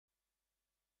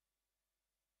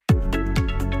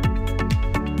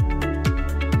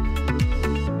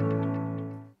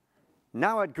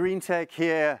Now at GreenTech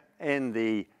here in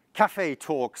the Cafe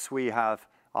Talks, we have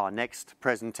our next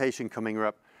presentation coming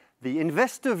up, the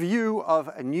investor view of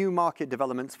new market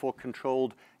developments for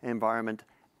controlled environment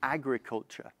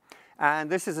agriculture.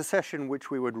 And this is a session which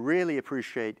we would really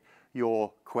appreciate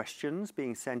your questions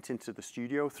being sent into the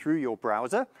studio through your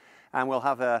browser. And we'll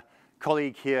have a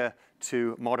colleague here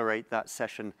to moderate that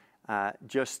session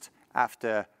just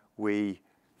after we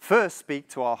first speak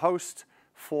to our host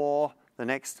for the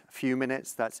next few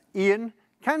minutes. That's Ian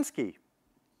Kansky.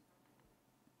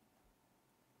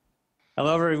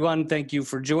 Hello, everyone. Thank you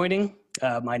for joining.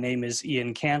 My name is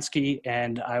Ian Kansky,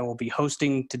 and I will be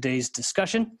hosting today's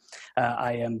discussion.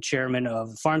 I am chairman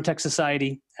of Farm Tech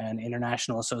Society, an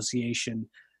international association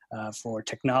for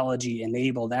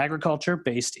technology-enabled agriculture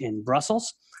based in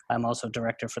Brussels. I'm also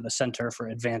director for the Center for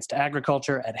Advanced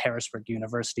Agriculture at Harrisburg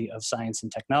University of Science and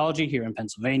Technology here in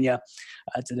Pennsylvania.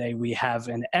 Today we have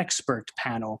an expert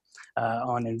panel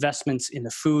on investments in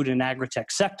the food and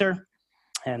agri-tech sector.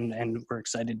 And we're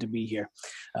excited to be here.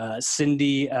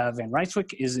 Cindy Van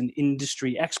Rijswijk is an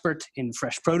industry expert in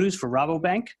fresh produce for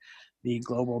Rabobank, the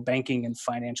global banking and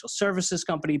financial services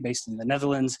company based in the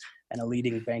Netherlands and a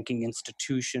leading banking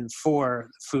institution for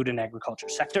food and agriculture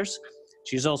sectors.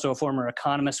 She's also a former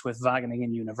economist with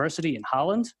Wageningen University in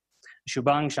Holland.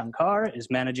 Shubhang Shankar is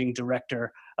managing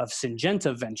director of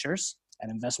Syngenta Ventures, an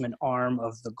investment arm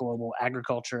of the Global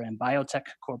Agriculture and Biotech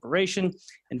Corporation,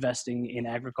 investing in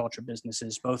agriculture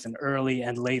businesses both in early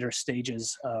and later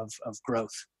stages of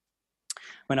growth.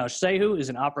 Manoj Sehu is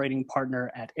an operating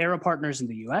partner at Era Partners in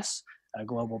the US, a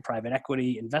global private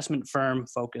equity investment firm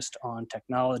focused on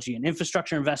technology and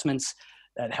infrastructure investments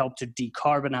that help to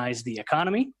decarbonize the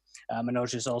economy.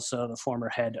 Manoj is also the former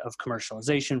head of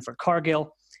commercialization for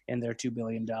Cargill in their $2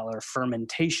 billion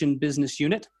fermentation business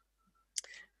unit.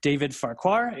 David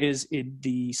Farquhar is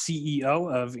the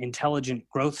CEO of Intelligent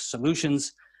Growth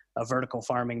Solutions, a vertical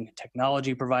farming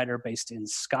technology provider based in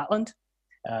Scotland,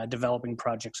 developing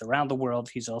projects around the world.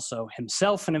 He's also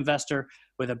himself an investor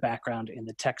with a background in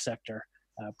the tech sector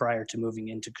prior to moving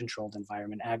into controlled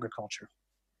environment agriculture.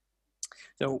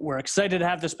 So we're excited to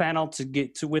have this panel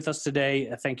with us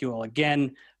today. Thank you all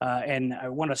again. And I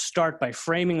want to start by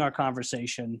framing our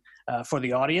conversation for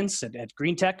the audience at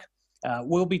GreenTech.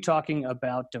 We'll be talking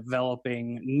about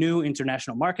developing new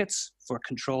international markets for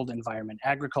controlled environment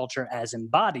agriculture as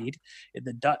embodied in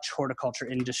the Dutch horticulture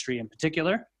industry in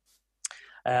particular,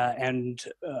 and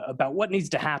about what needs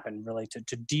to happen really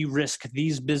to de-risk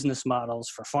these business models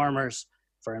for farmers,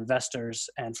 for investors,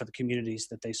 and for the communities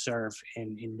that they serve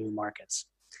in new markets.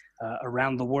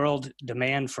 Around the world,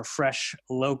 demand for fresh,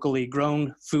 locally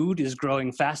grown food is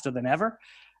growing faster than ever.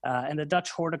 And the Dutch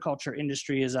horticulture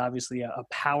industry is obviously a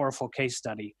powerful case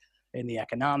study in the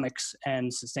economics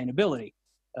and sustainability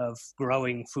of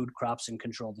growing food crops in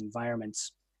controlled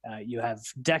environments. You have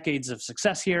decades of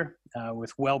success here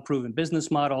with well-proven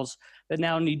business models that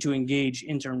now need to engage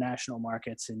international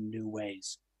markets in new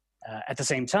ways. At the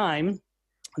same time,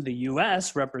 the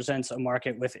US represents a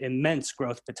market with immense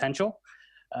growth potential.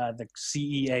 The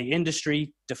CEA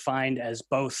industry, defined as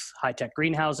both high-tech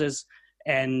greenhouses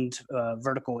and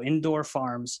vertical indoor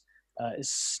farms,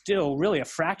 is still really a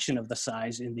fraction of the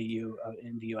size in the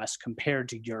U.S. compared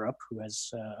to Europe, who has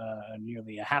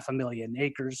nearly 500,000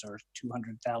 acres or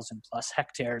 200,000 plus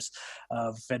hectares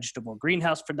of vegetable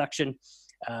greenhouse production.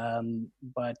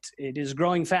 But it is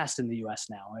growing fast in the U.S.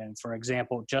 now. And for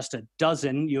example, just a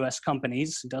dozen U.S.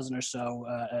 companies, a dozen or so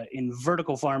in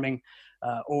vertical farming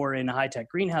or in high-tech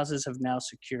greenhouses have now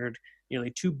secured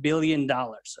nearly $2 billion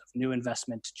of new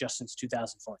investment just since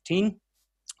 2014.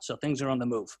 So things are on the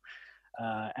move.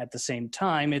 At the same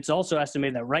time, it's also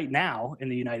estimated that right now in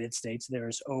the United States,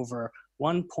 there's over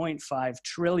 $1.5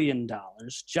 trillion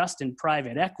just in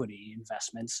private equity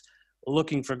investments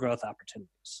looking for growth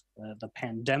opportunities. The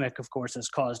pandemic, of course, has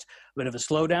caused a bit of a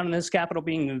slowdown in this capital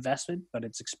being invested, but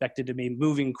it's expected to be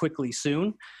moving quickly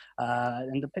soon.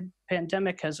 And the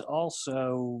pandemic has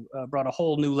also brought a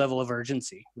whole new level of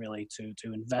urgency, really,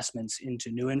 to investments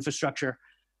into new infrastructure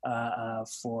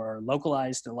for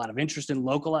a lot of interest in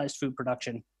localized food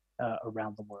production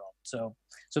around the world. So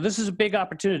this is a big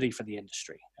opportunity for the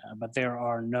industry, but there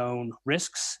are known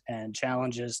risks and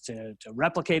challenges to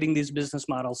replicating these business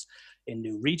models in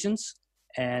new regions.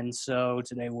 And so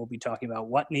today we'll be talking about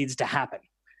what needs to happen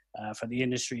for the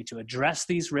industry to address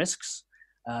these risks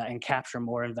and capture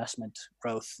more investment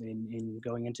growth in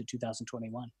going into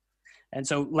 2021. And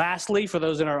so lastly, for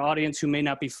those in our audience who may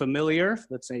not be familiar,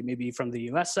 let's say maybe from the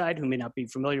US side, who may not be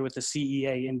familiar with the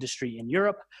CEA industry in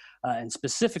Europe, and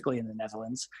specifically in the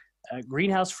Netherlands,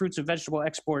 greenhouse fruits and vegetable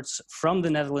exports from the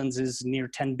Netherlands is near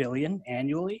 10 billion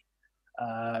annually.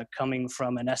 coming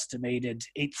from an estimated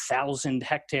 8,000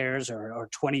 hectares or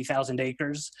 20,000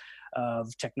 acres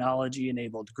of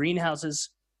technology-enabled greenhouses.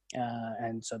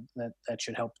 And so that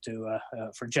should help to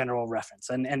for general reference.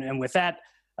 And with that,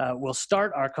 we'll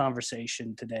start our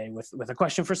conversation today with a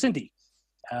question for Cindy.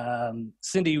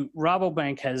 Cindy,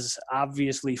 Rabobank has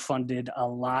obviously funded a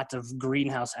lot of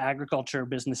greenhouse agriculture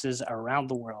businesses around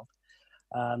the world.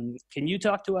 Can you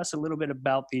talk to us a little bit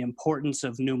about the importance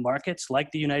of new markets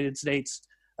like the United States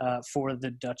for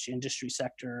the Dutch industry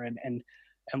sector, and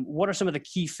what are some of the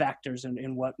key factors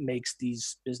in what makes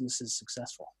these businesses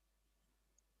successful?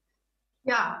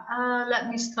 Yeah, let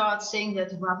me start saying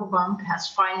that Rabobank has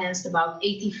financed about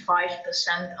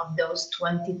 85% of those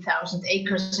 20,000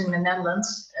 acres in the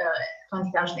Netherlands,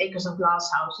 20,000 acres of glass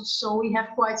houses. So we have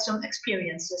quite some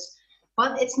experiences.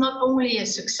 But it's not only a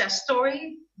success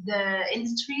story. The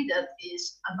industry that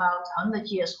is about 100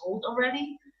 years old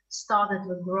already started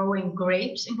with growing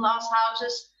grapes in glass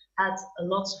houses, had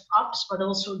lots of ups but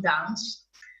also downs.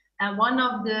 And one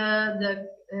of the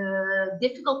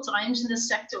difficult times in the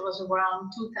sector was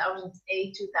around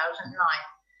 2008, 2009.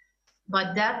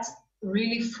 But that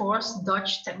really forced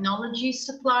Dutch technology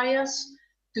suppliers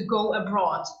to go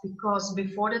abroad, because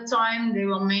before the time they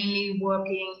were mainly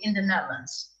working in the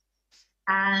Netherlands.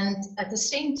 And at the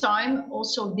same time,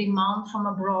 also demand from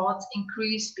abroad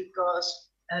increased because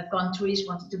countries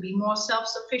wanted to be more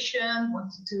self-sufficient,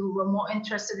 were more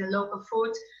interested in local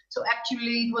food. So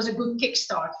actually, it was a good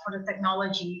kickstart for the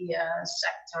technology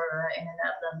sector in the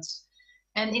Netherlands.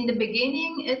 And in the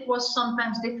beginning, it was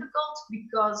sometimes difficult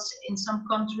because in some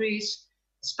countries,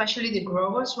 especially the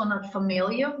growers, were not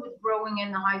familiar with growing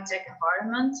in a high-tech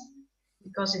environment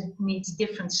because it needs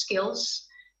different skills.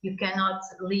 You cannot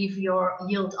leave your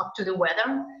yield up to the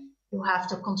weather. You have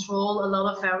to control a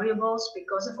lot of variables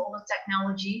because of all the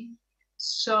technology.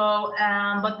 So,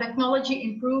 but technology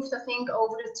improved, I think,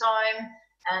 over the time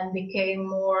and became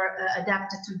more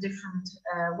adapted to different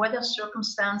weather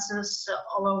circumstances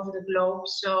all over the globe.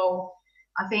 So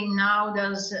I think now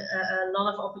there's a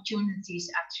lot of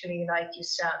opportunities, actually, like you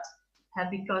said,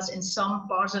 because in some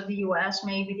parts of the US,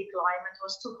 maybe the climate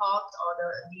was too hot or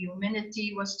the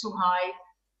humidity was too high.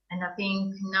 And I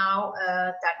think now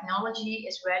technology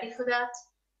is ready for that.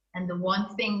 And the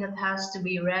one thing that has to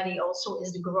be ready also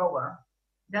is the grower.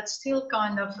 That's still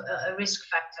kind of a risk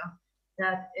factor,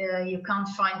 that you can't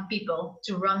find people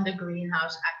to run the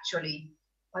greenhouse actually.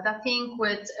 But I think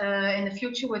with in the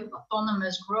future with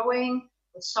autonomous growing,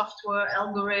 with software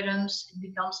algorithms, it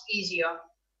becomes easier.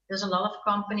 There's a lot of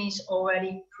companies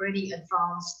already pretty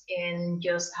advanced in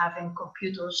just having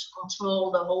computers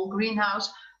control the whole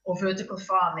greenhouse, or vertical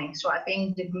farming. So I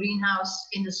think the greenhouse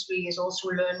industry is also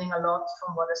learning a lot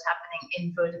from what is happening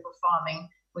in vertical farming,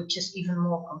 which is even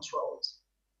more controlled.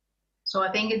 So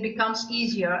I think it becomes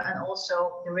easier, and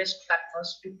also the risk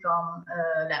factors become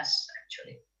less,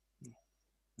 actually.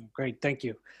 Great, thank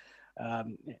you.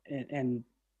 And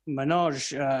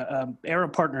Manoj, Aera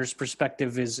Partners'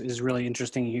 perspective is really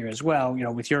interesting here as well. You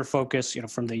know, with your focus, you know,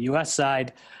 from the U.S.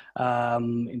 side,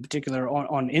 in particular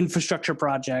on infrastructure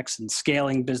projects and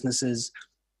scaling businesses.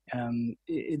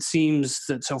 It seems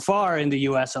that so far in the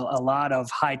U.S., a lot of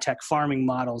high-tech farming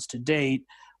models to date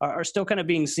are still kind of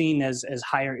being seen as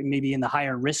higher, maybe in the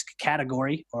higher risk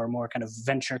category or more kind of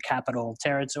venture capital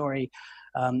territory.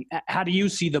 How do you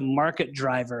see the market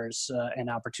drivers and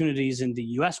opportunities in the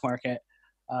U.S. market?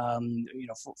 You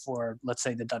know, for let's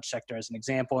say the Dutch sector as an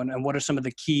example, and what are some of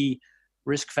the key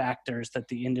risk factors that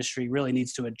the industry really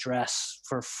needs to address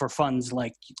for funds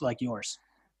like yours?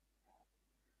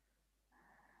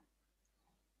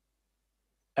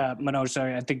 Manoj,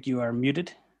 sorry, I think you are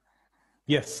muted.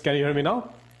 Yes, can you hear me now?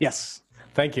 Yes.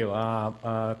 Thank you.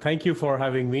 Thank you for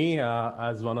having me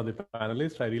as one of the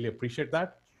panelists. I really appreciate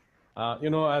that. You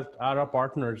know, as Aera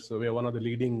Partners, we are one of the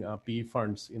leading PE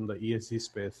funds in the ESG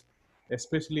space,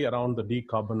 especially around the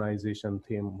decarbonization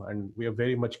theme. And we are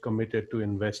very much committed to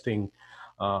investing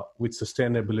with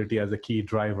sustainability as a key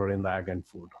driver in the ag and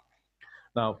food.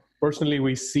 Now, personally,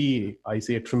 I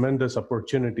see a tremendous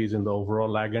opportunities in the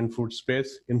overall ag and food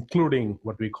space, including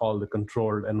what we call the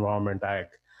controlled environment ag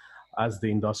as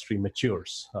the industry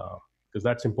matures, because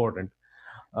that's important.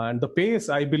 And the pace,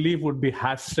 I believe, would be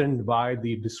hastened by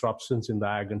the disruptions in the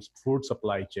ag and food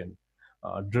supply chain,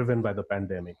 driven by the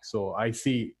pandemic. So I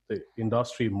see the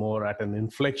industry more at an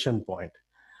inflection point.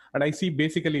 And I see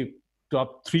basically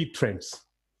top three trends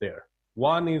there.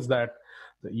 One is that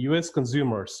the US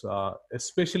consumers,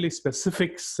 especially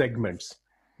specific segments,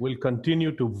 will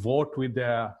continue to vote with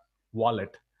their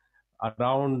wallet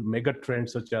around mega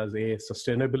trends such as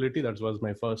sustainability. That was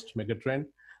my first mega trend.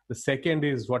 The second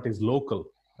is what is local.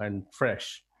 and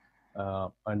fresh.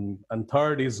 And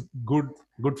third is good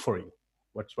for you.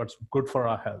 What's good for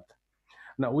our health.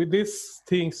 Now, with this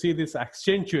thing, see this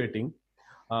accentuating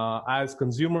as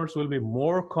consumers will be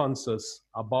more conscious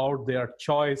about their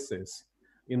choices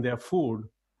in their food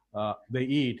they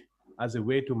eat as a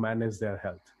way to manage their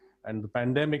health. And the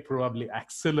pandemic probably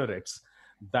accelerates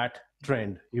that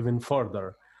trend even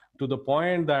further, to the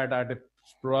point that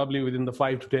probably within the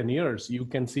 5 to 10 years, you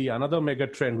can see another mega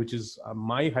trend, which is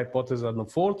my hypothesis on the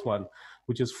fourth one,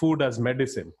 which is food as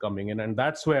medicine coming in. And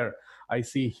that's where I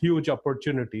see huge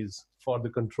opportunities for the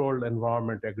controlled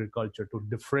environment agriculture to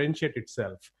differentiate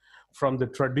itself from the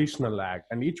traditional ag.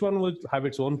 And each one will have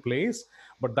its own place,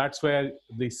 but that's where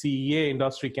the CEA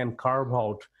industry can carve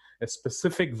out a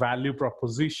specific value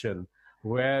proposition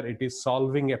where it is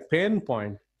solving a pain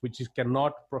point which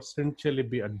cannot potentially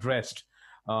be addressed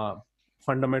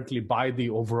fundamentally by the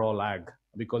overall ag,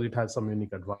 because it has some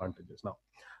unique advantages. Now,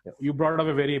 you brought up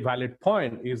a very valid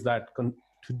point, is that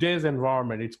today's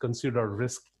environment, it's considered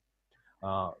risky.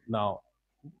 Now,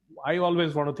 I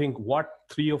always want to think what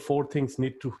 3 or 4 things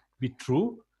need to be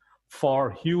true for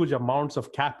huge amounts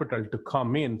of capital to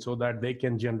come in so that they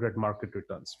can generate market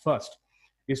returns. First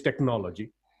is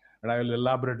technology, and I will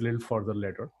elaborate a little further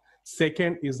later.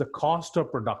 Second is the cost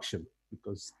of production,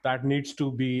 because that needs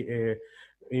to be an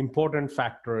important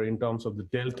factor in terms of the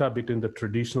delta between the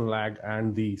traditional ag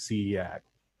and the CE ag.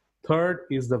 Third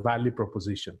is the value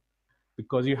proposition,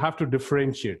 because you have to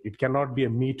differentiate. It cannot be a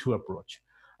me too approach.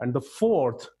 And the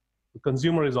fourth, the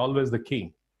consumer is always the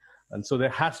king. And so there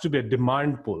has to be a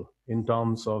demand pull in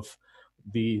terms of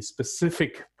the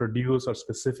specific produce or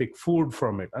specific food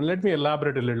from it. And let me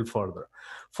elaborate a little further.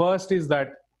 First is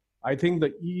that I think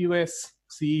the US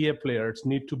CEA players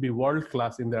need to be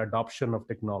world-class in the adoption of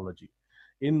technology.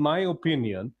 In my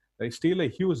opinion, there's still a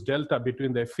huge delta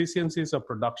between the efficiencies of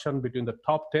production between the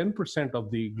top 10%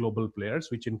 of the global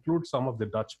players, which include some of the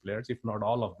Dutch players, if not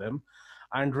all of them,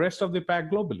 and rest of the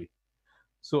pack globally.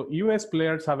 So US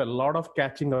players have a lot of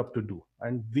catching up to do.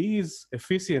 And these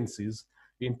efficiencies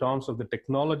in terms of the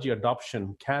technology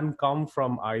adoption can come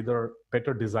from either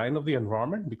better design of the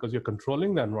environment, because you're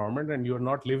controlling the environment and you're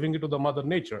not leaving it to the mother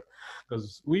nature.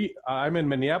 Because I'm in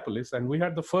Minneapolis and we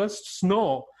had the first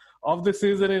snow of the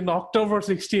season in October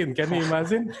 16. Can you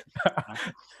imagine?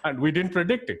 And we didn't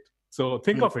predict it. So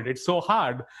think of it. It's so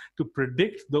hard to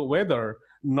predict the weather,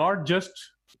 not just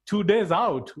 2 days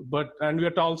out, and we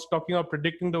are also talking about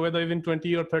predicting the weather even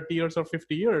 20 or 30 years or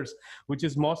 50 years, which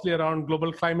is mostly around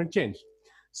global climate change.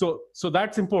 So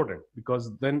that's important, because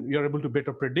then you're able to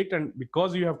better predict, and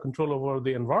because you have control over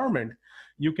the environment,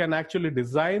 you can actually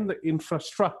design the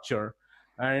infrastructure.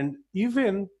 And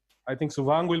even, I think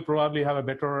Suvang will probably have a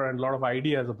better and a lot of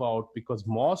ideas about, because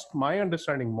my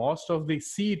understanding, most of the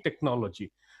seed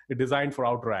technology is designed for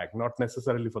outdoor ag, not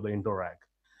necessarily for the indoor ag.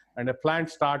 And a plant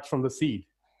starts from the seed.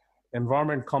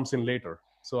 Environment comes in later.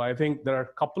 So I think there are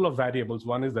a couple of variables.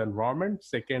 One is the environment,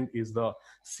 second is the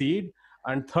seed,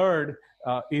 and third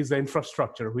is the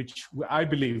infrastructure, which I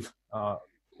believe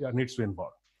needs to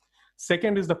involve.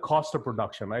 Second is the cost of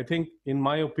production. I think, in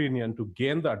my opinion, to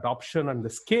gain the adoption and the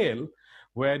scale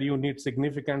where you need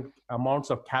significant amounts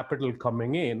of capital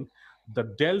coming in, the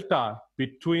delta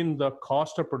between the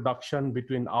cost of production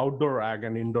between outdoor ag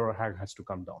and indoor ag has to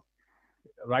come down.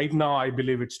 Right now, I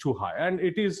believe it's too high, and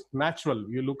it is natural.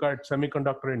 You look at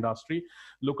semiconductor industry,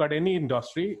 look at any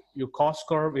industry, your cost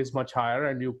curve is much higher,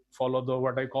 and you follow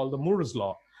what I call the Moore's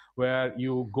law, where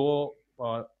you go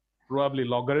probably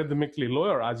logarithmically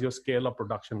lower as your scale of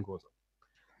production goes up.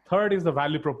 Third is the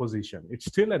value proposition. It's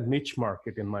still a niche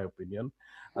market, in my opinion,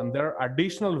 and there are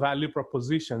additional value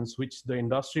propositions which the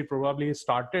industry probably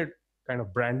started kind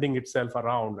of branding itself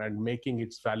around and making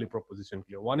its value proposition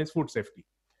clear. One is food safety.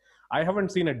 I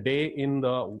haven't seen a day in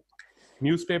the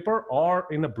newspaper or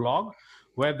in a blog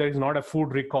where there is not a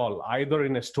food recall, either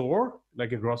in a store,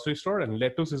 like a grocery store, and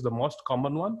lettuce is the most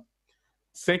common one.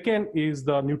 Second is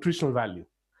the nutritional value.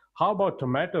 How about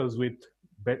tomatoes with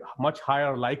much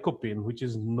higher lycopene, which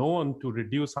is known to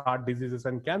reduce heart diseases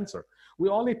and cancer? We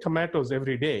all eat tomatoes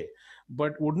every day,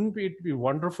 but wouldn't it be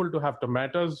wonderful to have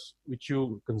tomatoes which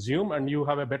you consume and you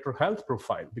have a better health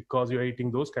profile because you're eating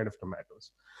those kind of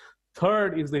tomatoes?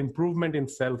 Third is the improvement in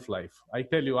shelf life. I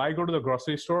tell you, I go to the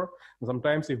grocery store, and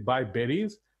sometimes if I buy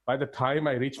berries, by the time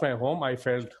I reach my home, I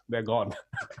felt they're gone.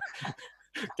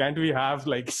 Can't we have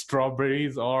like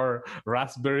strawberries or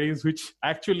raspberries, which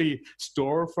actually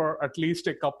store for at least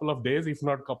a couple of days, if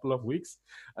not a couple of weeks?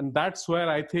 And that's where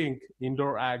I think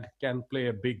indoor ag can play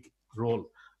a big role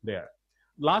there.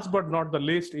 Last but not the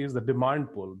least is the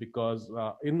demand pull, because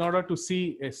in order to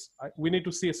see, we need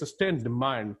to see a sustained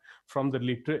demand from the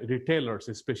retailers,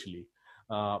 especially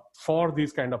for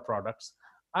these kind of products.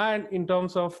 And in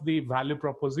terms of the value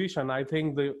proposition, I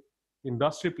think the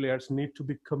industry players need to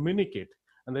be communicate.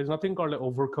 And there's nothing called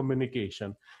over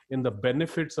communication in the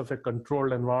benefits of a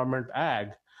controlled environment ag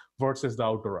versus the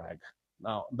outdoor ag.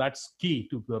 Now, that's key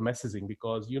to the messaging,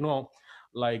 because,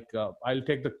 I'll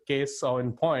take the case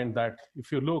in point that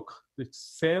if you look, the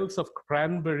sales of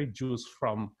cranberry juice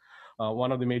from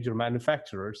one of the major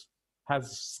manufacturers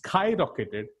has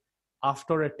skyrocketed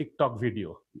after a TikTok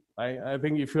video. I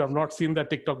think if you have not seen that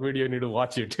TikTok video, you need to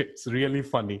watch it. It's really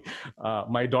funny.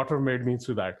 My daughter made me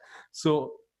through that.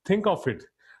 So think of it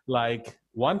like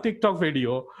one TikTok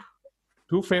video,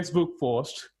 2 Facebook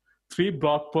posts, 3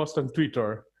 blog posts on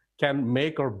Twitter can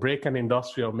make or break an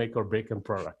industry or make or break a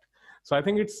product. So I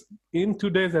think it's in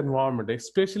today's environment,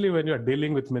 especially when you're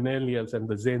dealing with millennials and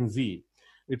the Gen Z,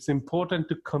 it's important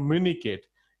to communicate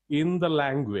in the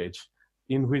language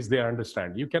in which they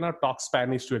understand. You cannot talk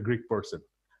Spanish to a Greek person,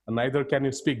 and neither can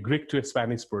you speak Greek to a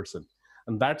Spanish person.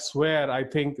 And that's where I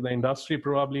think the industry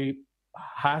probably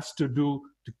has to do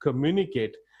to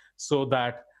communicate so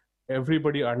that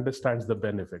everybody understands the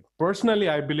benefit. Personally,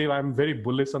 I believe I'm very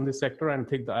bullish on this sector and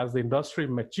think that as the industry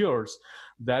matures,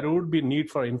 there would be need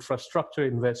for infrastructure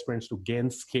investments to gain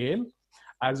scale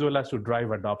as well as to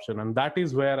drive adoption. And that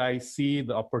is where I see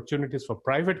the opportunities for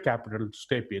private capital to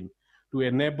step in to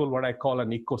enable what I call an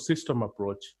ecosystem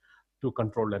approach to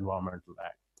controlled environmental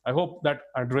ag. I hope that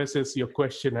addresses your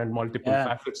question and multiple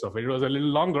facets of it. It was a little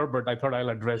longer, but I thought I'll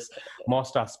address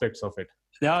most aspects of it.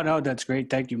 No, that's great.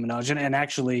 Thank you, Manoj. And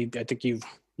actually, I think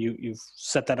you've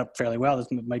set that up fairly well. This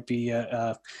might be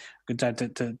a good time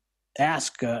to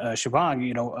ask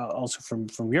Shubhang, also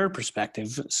from your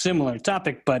perspective, similar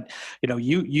topic, but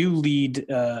you lead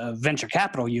a venture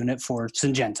capital unit for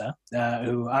Syngenta,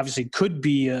 who obviously could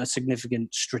be a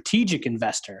significant strategic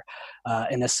investor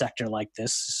in a sector like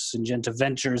this. Syngenta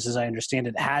Ventures, as I understand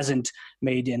it, hasn't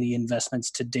made any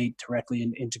investments to date directly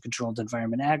into controlled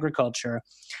environment agriculture,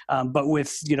 but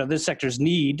with this sector's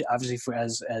need, obviously, for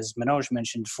as Manoj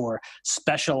mentioned, for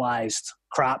specialized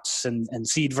crops and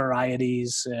seed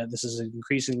varieties. This is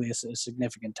increasingly a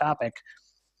significant topic.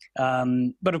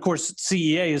 But of course,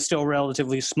 CEA is still a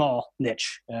relatively small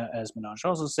niche, as Manoj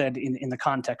also said, in the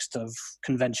context of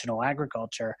conventional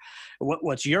agriculture.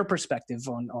 What's your perspective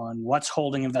on what's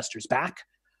holding investors back?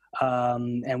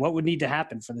 And what would need to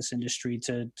happen for this industry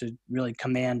to really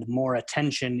command more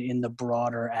attention in the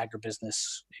broader agribusiness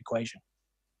equation?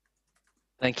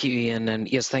 Thank you, Ian,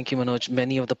 and yes, thank you, Manoj.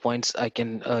 Many of the points I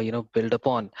can, build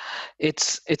upon.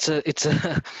 It's a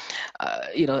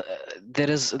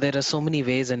there are so many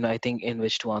ways, and I think in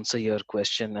which to answer your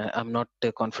question. I'm not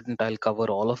confident I'll cover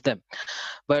all of them,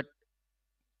 but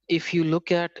if you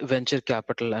look at venture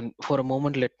capital, and for a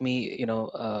moment, let me,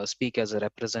 speak as a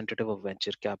representative of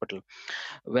venture capital.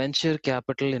 Venture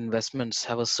capital investments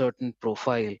have a certain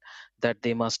profile that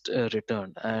they must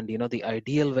return. And, the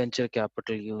ideal venture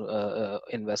capital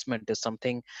investment is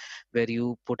something where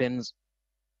you put in,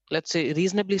 let's say,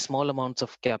 reasonably small amounts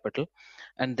of capital,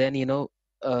 and then,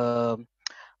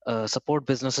 support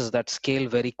businesses that scale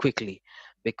very quickly.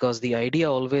 Because the idea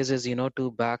always is,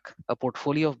 to back a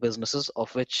portfolio of businesses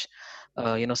of which,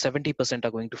 70%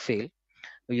 are going to fail.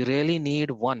 You really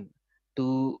need one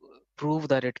to prove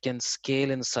that it can scale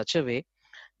in such a way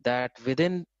that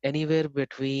within anywhere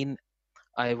between,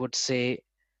 I would say,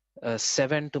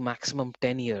 7 to maximum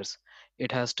 10 years,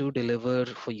 it has to deliver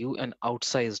for you an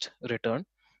outsized return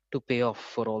to pay off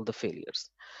for all the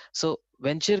failures. So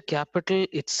venture capital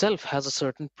itself has a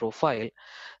certain profile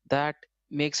that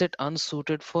makes it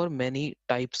unsuited for many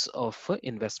types of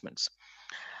investments.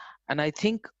 And I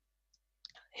think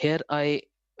here I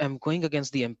am going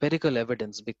against the empirical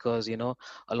evidence, because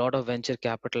a lot of venture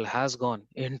capital has gone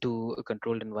into a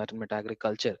controlled environment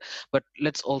agriculture. But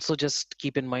let's also just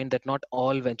keep in mind that not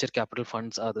all venture capital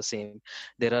funds are the same.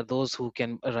 There are those who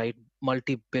can write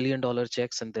multi-billion-dollar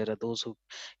checks, and there are those who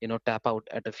tap out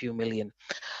at a few million.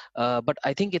 But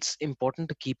I think it's important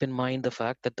to keep in mind the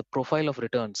fact that the profile of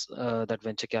returns that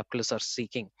venture capitalists are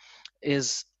seeking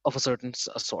is of a certain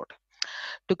sort.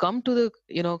 To come to the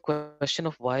question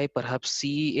of why perhaps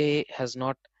CEA has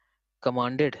not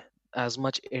commanded as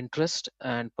much interest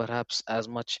and perhaps as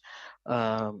much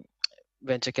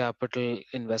venture capital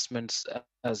investments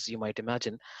as you might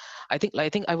imagine, I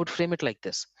think I would frame it like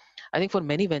this. I think for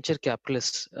many venture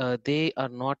capitalists, they are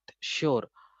not sure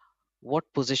what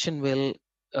position will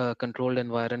controlled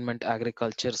environment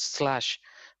agriculture /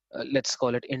 let's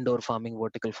call it indoor farming,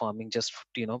 vertical farming, just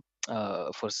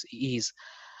for ease,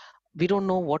 we don't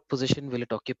know what position will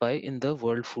it occupy in the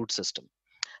world food system.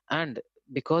 And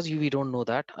because we don't know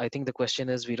that, I think the question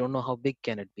is, we don't know how big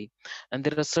can it be. And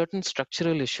there are certain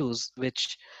structural issues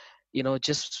which,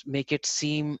 just make it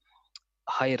seem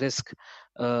high risk,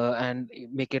 and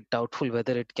make it doubtful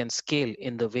whether it can scale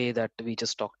in the way that we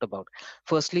just talked about.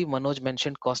 Firstly, Manoj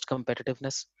mentioned cost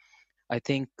competitiveness. I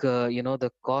think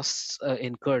the costs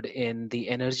incurred in the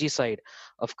energy side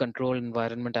of controlled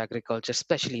environment agriculture,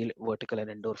 especially vertical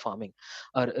and indoor farming,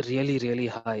 are really really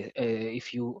high.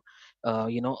 If you are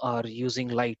using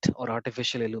light or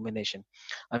artificial illumination,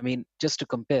 I mean, just to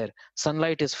compare,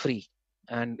 sunlight is free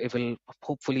and it will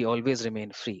hopefully always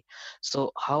remain free.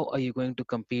 So how are you going to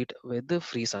compete with the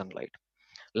free sunlight?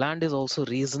 Land is also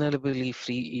reasonably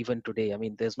free even today. I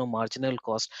mean, there's no marginal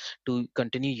cost to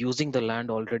continue using the land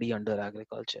already under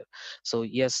agriculture. So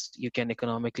yes, you can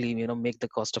economically, make the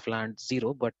cost of land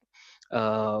zero, but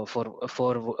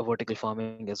for vertical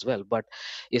farming as well. But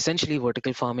essentially,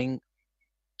 vertical farming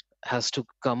has to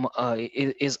come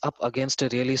is up against a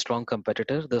really strong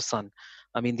competitor, the sun.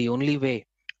 I mean, the only way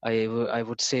I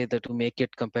would say that to make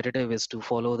it competitive is to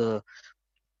follow the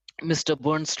Mr.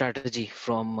 Burns strategy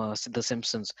from The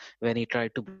Simpsons, when he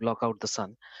tried to block out the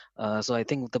sun. So I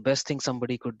think the best thing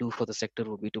somebody could do for the sector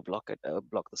would be to block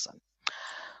the sun.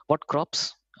 What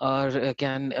crops are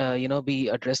can be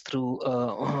addressed through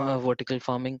vertical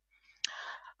farming?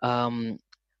 Um,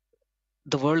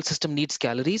 the world system needs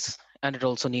calories, and it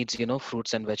also needs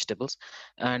fruits and vegetables.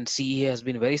 And CEA has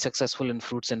been very successful in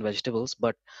fruits and vegetables,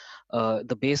 but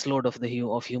the base load of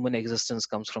human existence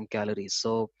comes from calories.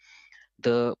 So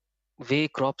the way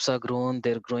crops are grown,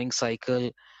 their growing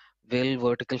cycle, will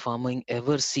vertical farming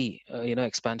ever see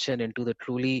expansion into the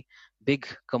truly big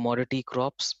commodity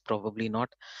crops? Probably not.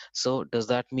 So does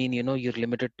that mean you're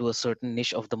limited to a certain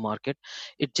niche of the market?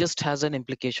 It just has an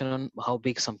implication on how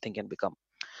big something can become.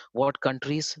 What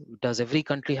countries, does every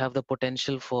country have the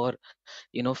potential for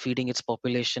feeding its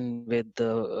population with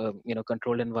the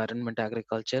controlled environment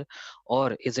agriculture,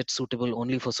 or is it suitable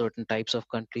only for certain types of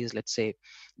countries, let's say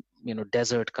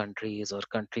desert countries or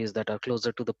countries that are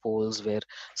closer to the poles where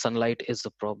sunlight is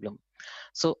the problem?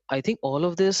 So I think all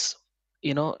of this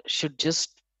should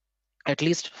just, at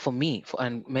least for me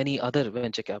and many other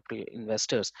venture capital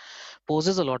investors,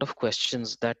 poses a lot of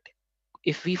questions that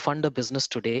if we fund a business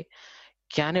today,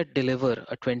 can it deliver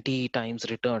a 20 times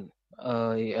return?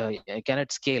 Can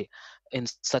it scale in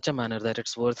such a manner that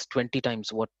it's worth 20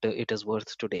 times what it is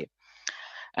worth today?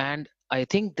 And I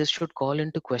think this should call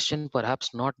into question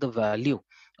perhaps not the value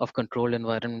of controlled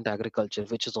environment agriculture,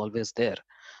 which is always there,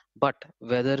 but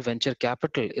whether venture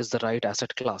capital is the right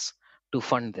asset class to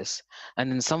fund this.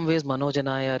 And in some ways, Manoj and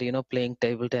I are, playing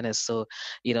table tennis. So,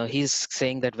 he's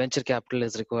saying that venture capital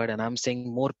is required, and I'm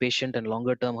saying more patient and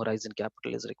longer term horizon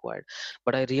capital is required.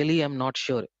 But I really am not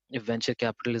sure if venture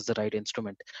capital is the right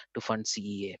instrument to fund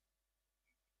CEA.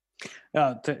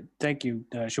 Thank you,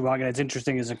 Shubhagan. It's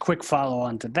interesting, as a quick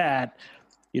follow-on to that,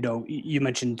 you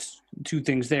mentioned two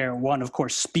things there. One, of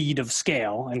course, speed of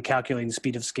scale, and calculating the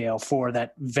speed of scale for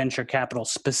that venture capital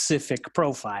specific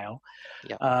profile.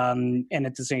 Yeah. And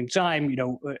at the same time,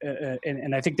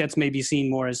 and I think that's maybe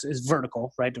seen more as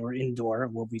vertical, right, or indoor.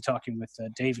 We'll be talking with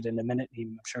David in a minute.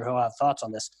 I'm sure he'll have thoughts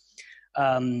on this.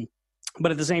 But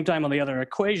at the same time, on the other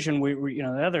equation, we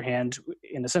on the other hand,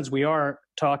 in a sense, we are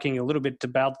talking a little bit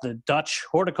about the Dutch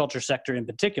horticulture sector in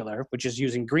particular, which is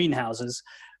using greenhouses,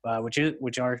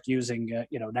 which are using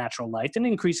natural light, and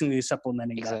increasingly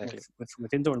supplementing Exactly. that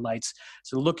with indoor lights.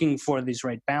 So looking for these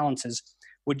right balances.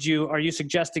 Are you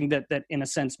suggesting that in a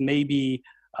sense maybe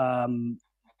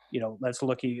let's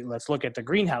look at the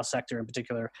greenhouse sector in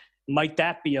particular? Might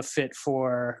that be a fit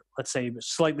for, let's say,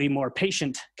 slightly more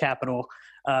patient capital?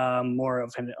 More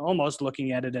of almost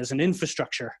looking at it as an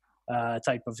infrastructure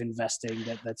type of investing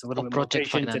that's a little bit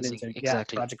project more patient financing. and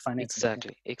Exactly. project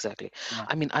financing. Exactly. Yeah.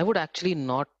 I mean, I would actually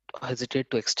not hesitate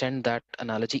to extend that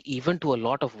analogy even to a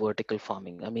lot of vertical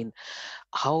farming. I mean,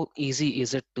 how easy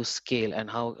is it to scale, and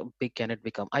how big can it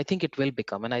become? I think it will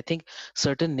become, and I think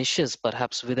certain niches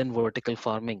perhaps within vertical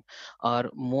farming are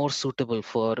more suitable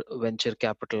for venture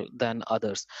capital than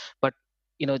others. But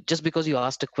just because you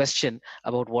asked a question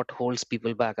about what holds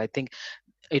people back, I think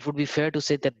it would be fair to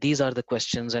say that these are the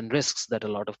questions and risks that a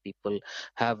lot of people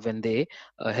have when they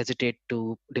hesitate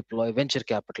to deploy venture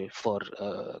capital for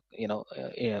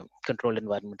controlled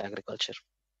environment agriculture.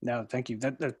 No, thank you.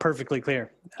 That's perfectly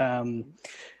clear.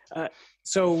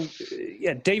 So,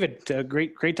 David,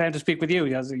 great time to speak with you.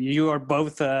 You are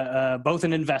both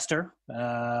an investor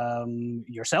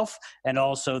yourself, and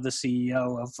also the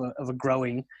CEO of a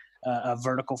growing a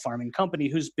vertical farming company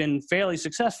who's been fairly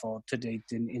successful to date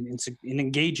in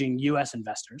engaging U.S.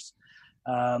 investors.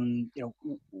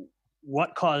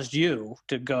 What caused you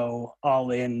to go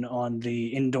all in on the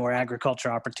indoor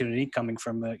agriculture opportunity, coming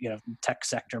from a tech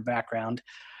sector background,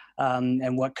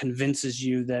 and what convinces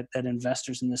you that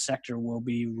investors in this sector will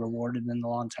be rewarded in the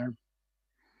long term?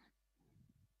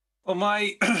 Well,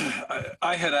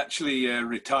 I had actually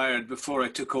retired before I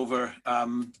took over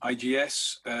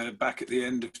IGS back at the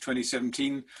end of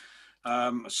 2017.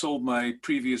 Sold my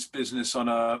previous business on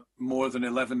a more than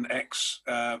 11x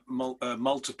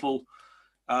multiple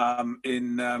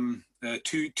in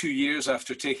 2 years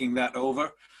after taking that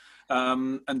over.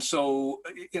 And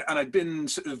I'd been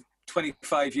sort of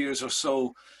 25 years or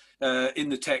so in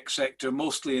the tech sector,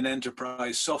 mostly in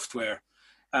enterprise software.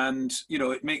 And,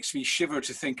 it makes me shiver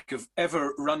to think of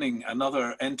ever running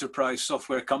another enterprise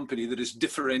software company that is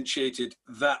differentiated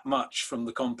that much from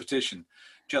the competition.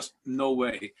 Just no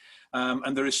way.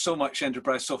 And there is so much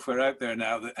enterprise software out there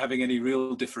now that having any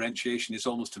real differentiation is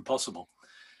almost impossible.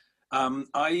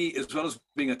 I, as well as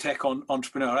being a tech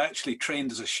entrepreneur, I actually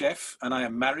trained as a chef, and I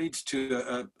am married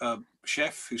to a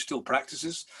chef who still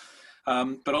practices.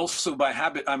 But also by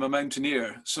habit, I'm a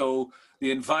mountaineer. So the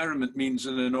environment means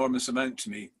an enormous amount to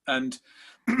me. And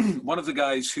one of the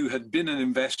guys who had been an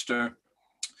investor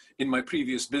in my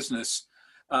previous business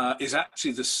is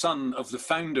actually the son of the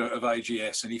founder of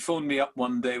IGS. And he phoned me up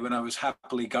one day when I was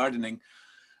happily gardening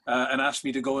and asked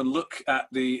me to go and look at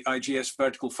the IGS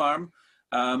vertical farm.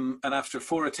 And after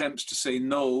 4 attempts to say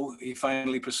no, he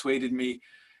finally persuaded me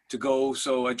to go.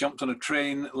 So I jumped on a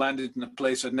train, landed in a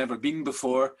place I'd never been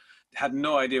before, had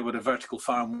no idea what a vertical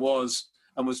farm was,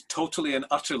 and was totally and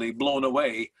utterly blown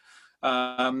away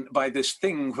by this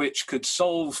thing which could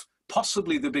solve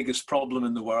possibly the biggest problem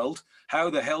in the world. How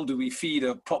the hell do we feed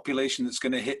a population that's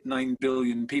going to hit 9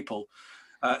 billion people?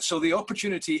 So the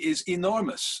opportunity is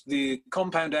enormous. The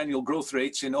compound annual growth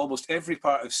rates in almost every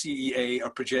part of CEA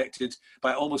are projected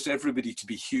by almost everybody to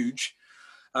be huge.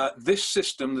 This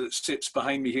system that sits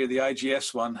behind me here, the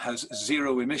IGS one, has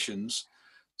 0 emissions.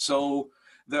 So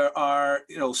there are,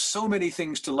 so many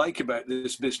things to like about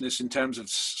this business in terms of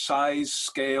size,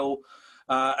 scale,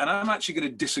 and I'm actually going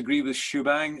to disagree with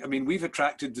Shubhang. I mean, we've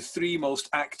attracted the 3 most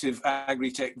active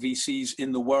agri-tech VCs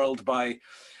in the world by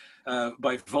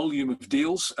volume of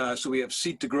deals. So we have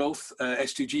Seed to Growth,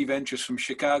 S2G Ventures from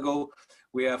Chicago,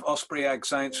 we have Osprey Ag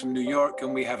Science from New York,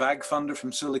 and we have Ag Funder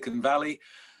from Silicon Valley.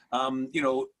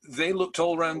 They looked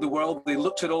all around the world. They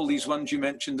looked at all these ones you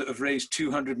mentioned that have raised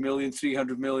 200 million,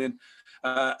 300 million,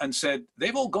 and said,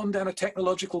 they've all gone down a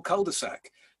technological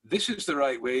cul-de-sac. This is the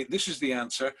right way. This is the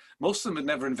answer. Most of them had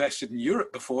never invested in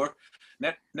Europe before,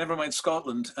 never mind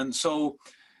Scotland. And so,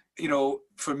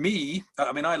 for me,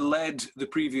 I led the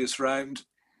previous round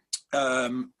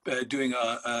doing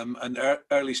an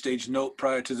early stage note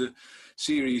prior to the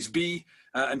Series B.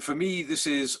 And for me, this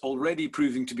is already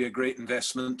proving to be a great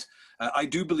investment. I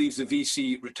do believe the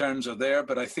VC returns are there,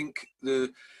 but I think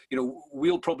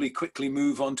we'll probably quickly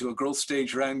move on to a growth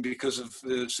stage round because of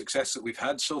the success that we've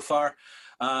had so far.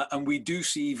 And we do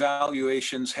see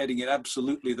valuations heading in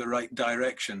absolutely the right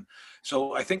direction.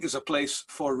 So I think there's a place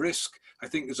for risk. I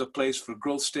think there's a place for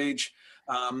growth stage.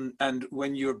 And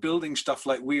when you're building stuff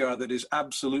like we are that is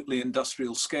absolutely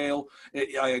industrial scale,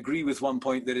 I agree with one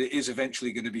point that it is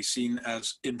eventually going to be seen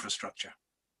as infrastructure.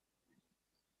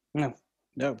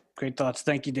 No, great thoughts.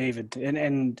 Thank you, David.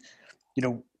 And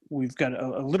we've got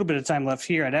a little bit of time left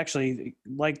here. I'd actually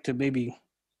like to maybe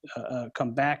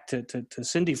come back to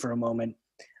Cindy for a moment.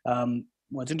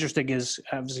 What's interesting is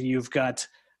obviously you've got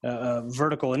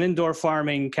vertical and indoor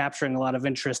farming capturing a lot of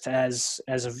interest as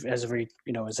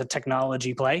a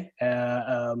technology play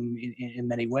in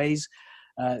many ways,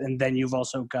 and then you've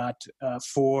also got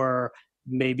for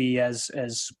maybe as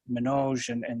Manoj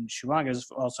and Shubhang has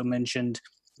also mentioned,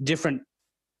 different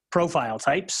profile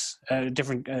types,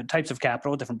 different types of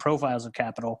capital, different profiles of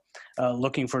capital,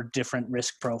 looking for different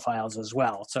risk profiles as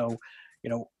well. So,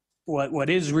 what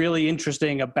is really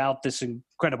interesting about this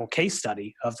incredible case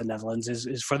study of the Netherlands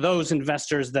is for those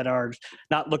investors that are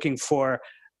not looking for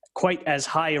quite as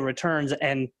high returns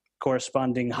and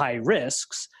corresponding high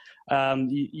risks,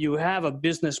 you have a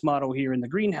business model here in the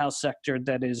greenhouse sector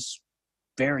that is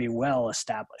very well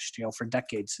established, for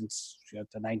decades, since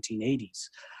the 1980s.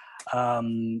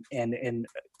 And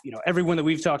everyone that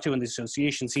we've talked to in the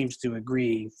association seems to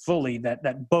agree fully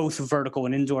that both vertical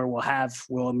and indoor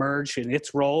will emerge in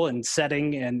its role and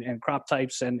setting and crop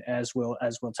types, and as will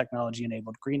technology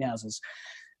enabled greenhouses.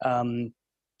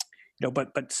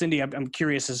 But Cindy, I'm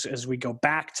curious as we go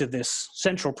back to this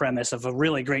central premise of a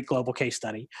really great global case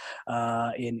study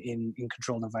in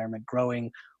controlled environment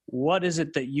growing. What is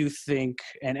it that you think,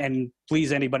 and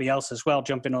please anybody else as well,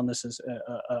 jump in on this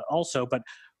also, but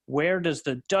where does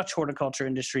the Dutch horticulture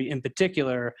industry in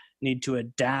particular need to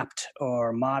adapt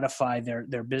or modify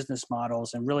their business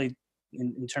models and really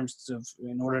in terms of,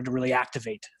 in order to really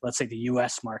activate, let's say, the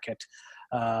US market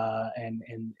and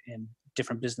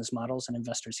different business models and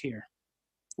investors here?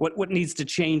 What needs to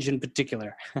change in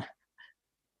particular?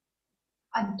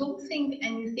 I don't think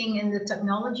anything in the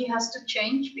technology has to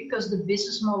change because the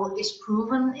business model is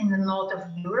proven in the north of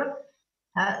Europe.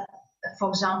 For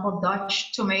example,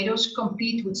 Dutch tomatoes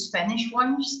compete with Spanish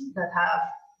ones that have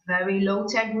very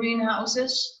low-tech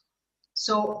greenhouses.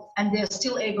 So, and they're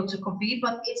still able to compete,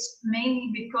 but it's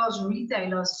mainly because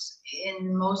retailers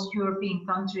in most European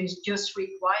countries just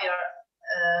require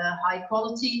high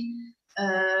quality,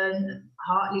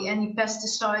 hardly any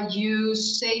pesticide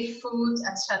use, safe food,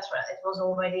 etc. It was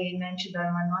already mentioned by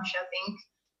Manoj, I think.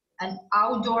 And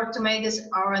outdoor tomatoes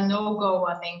are a no-go,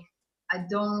 I think. I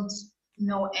don't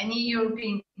know any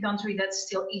European country that's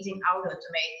still eating outdoor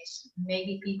tomatoes.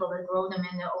 Maybe people that grow them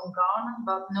in their own garden,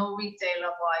 but no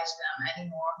retailer buys them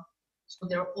anymore. So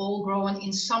they're all grown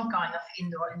in some kind of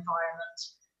indoor environment.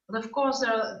 But of course,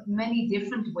 there are many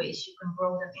different ways you can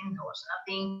grow them indoors. And I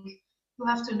think you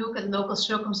have to look at local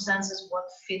circumstances, what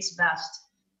fits best.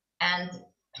 And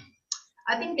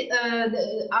I think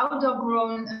the outdoor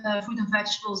grown fruit and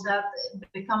vegetables, that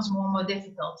becomes more and more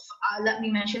difficult. Let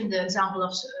me mention the example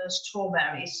of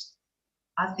strawberries.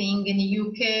 I think in the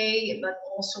UK, but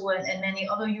also in many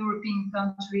other European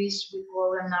countries, we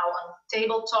grow them now on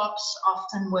tabletops,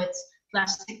 often with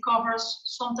plastic covers,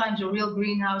 sometimes a real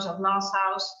greenhouse or glass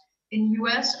house. In the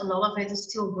US, a lot of it is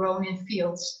still grown in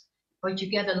fields, but you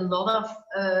get a lot of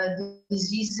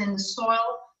diseases in the soil.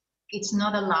 It's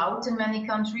not allowed in many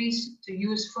countries to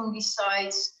use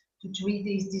fungicides to treat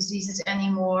these diseases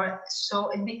anymore. So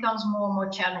it becomes more and more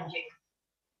challenging.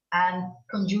 And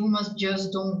consumers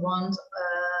just don't want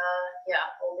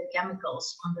all the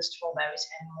chemicals on the strawberries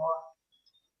anymore.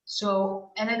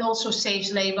 So, and it also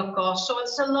saves labor costs. So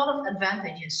it's a lot of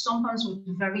advantages, sometimes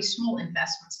with very small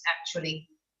investments actually.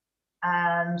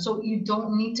 So you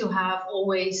don't need to have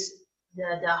always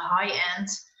the high end.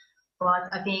 But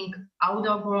I think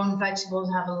outdoor grown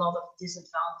vegetables have a lot of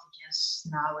disadvantages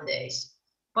nowadays.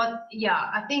 But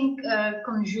yeah, I think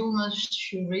consumers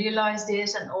should realize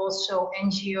this, and also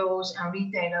NGOs and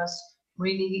retailers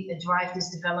really drive this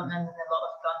development in a lot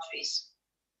of countries.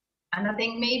 And I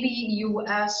think maybe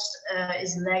US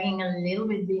is lagging a little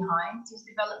bit behind these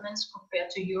developments compared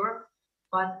to Europe,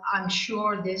 but I'm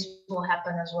sure this will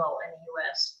happen as well in the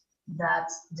US. That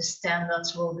the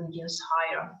standards will be just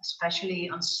higher, especially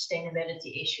on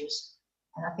sustainability issues.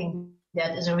 And I think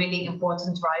that is a really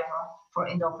important driver for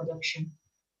indoor production.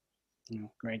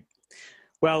 Great.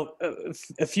 Well,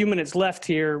 a few minutes left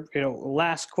here.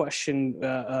 Last question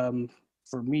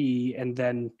for me, and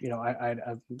then I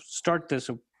start this,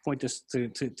 point this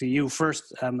to you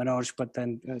first, Manoj, but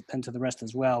then to the rest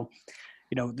as well.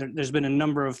 There's been a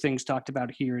number of things talked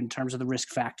about here in terms of the risk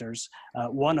factors.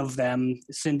 One of them,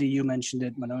 Cindy, you mentioned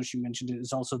it, Manoj, you mentioned it,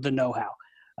 is also the know-how,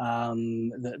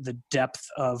 the depth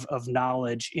of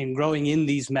knowledge in growing in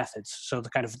these methods. So the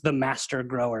kind of the master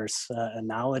growers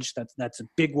knowledge, that's a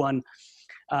big one.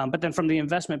 But then from the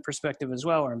investment perspective as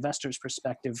well, or investors'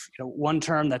 perspective, one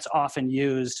term that's often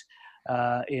used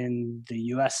in the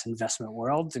U.S. investment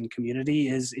world and community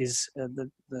is the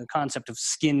concept of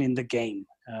skin in the game,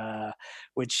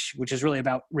 which is really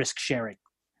about risk sharing.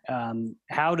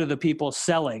 How do the people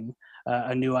selling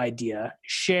a new idea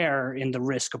share in the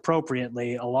risk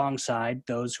appropriately alongside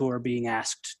those who are being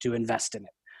asked to invest in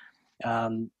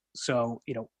it? So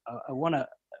I want to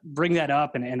bring that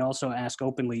up and also ask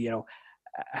openly,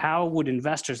 how would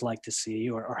investors like to see,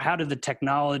 or how do the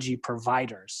technology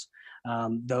providers,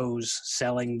 those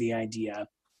selling the idea,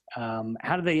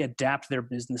 how do they adapt their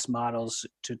business models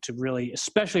to really,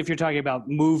 especially if you're talking about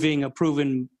moving a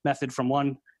proven method from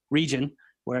one region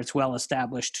where it's well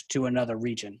established to another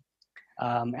region?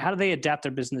 How do they adapt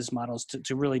their business models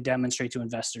to really demonstrate to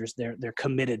investors they're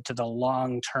committed to the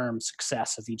long-term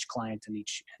success of each client and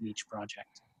each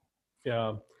project?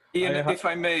 Yeah. Ian, if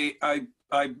I may,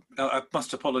 I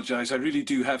must apologize. I really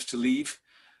do have to leave.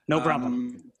 No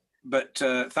problem. But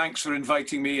thanks for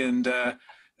inviting me, and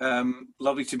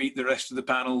lovely to meet the rest of the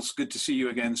panels. Good to see you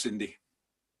again, Cindy.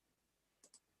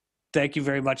 Thank you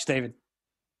very much, David.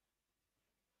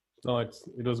 No, it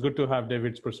was good to have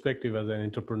David's perspective as an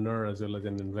entrepreneur as well as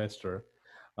an investor.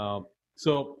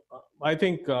 So I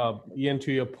think, Ian,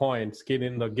 to your point, skin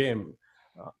in the game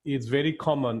is very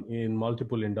common in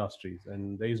multiple industries,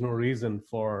 and there is no reason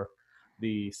for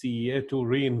the CEA to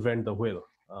reinvent the wheel.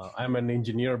 I'm an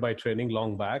engineer by training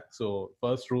long back. So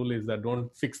first rule is that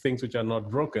don't fix things which are not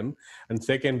broken. And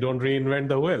second, don't reinvent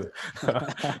the wheel.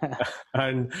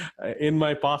 And in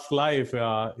my past life,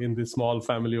 in this small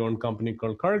family-owned company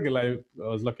called Cargill, I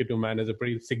was lucky to manage a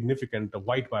pretty significant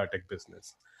white biotech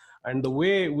business. And the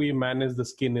way we manage the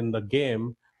skin in the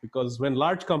game, because when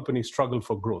large companies struggle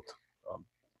for growth,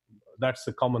 that's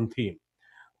a common theme.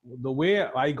 The way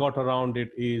I got around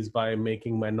it is by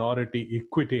making minority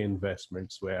equity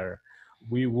investments where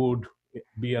we would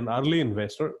be an early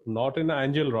investor, not in an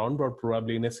angel round, but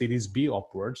probably in a Series B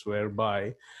upwards,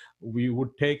 whereby we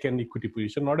would take an equity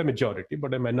position, not a majority,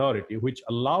 but a minority, which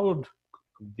allowed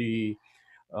the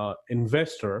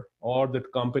investor or the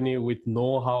company with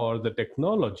know-how or the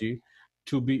technology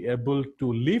to be able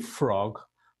to leapfrog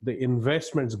the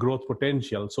investment's growth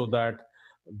potential so that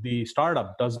the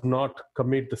startup does not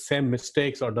commit the same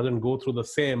mistakes or doesn't go through the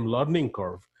same learning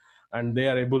curve, and they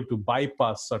are able to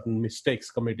bypass certain mistakes,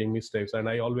 committing mistakes. And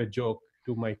I always joke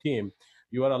to my team,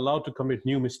 you are allowed to commit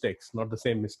new mistakes, not the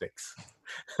same mistakes.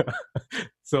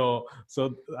 So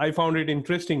I found it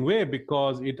interesting way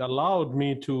because it allowed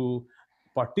me to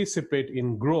participate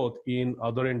in growth in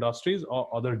other industries or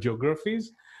other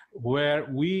geographies where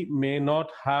we may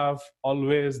not have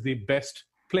always the best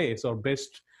place or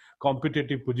best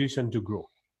competitive position to grow.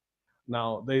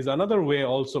 Now, there is another way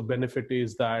also benefit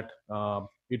is that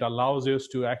it allows us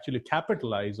to actually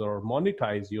capitalize or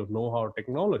monetize your know-how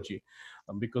technology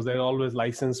because there are always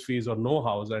license fees or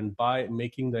know-hows. And by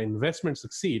making the investment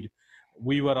succeed,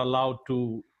 we were allowed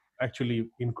to actually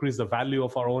increase the value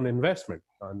of our own investment.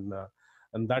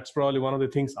 And that's probably one of the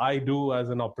things I do as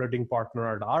an operating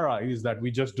partner at ARA is that we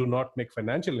just do not make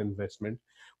financial investment.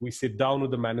 We sit down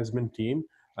with the management team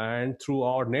and through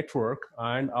our network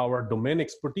and our domain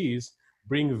expertise,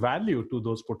 bring value to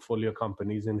those portfolio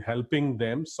companies in helping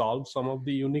them solve some of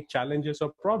the unique challenges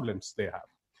or problems they have.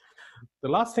 The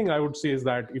last thing I would say is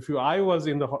that if I was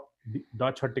in the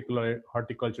Dutch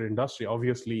horticulture industry,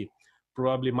 obviously,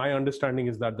 probably my understanding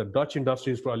is that the Dutch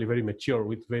industry is probably very mature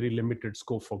with very limited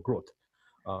scope for growth,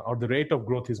 or the rate of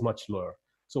growth is much lower.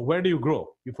 So where do you grow?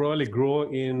 You probably grow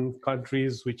in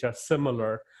countries which are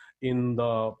similar in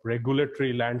the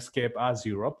regulatory landscape as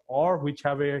Europe, or which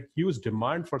have a huge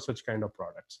demand for such kind of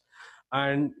products.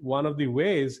 And one of the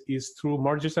ways is through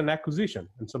mergers and acquisition.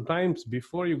 And sometimes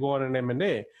before you go on an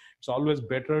M&A, it's always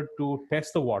better to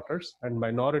test the waters, and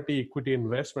minority equity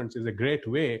investments is a great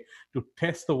way to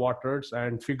test the waters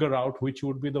and figure out which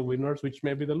would be the winners, which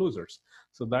may be the losers.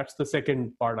 So that's the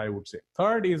second part I would say.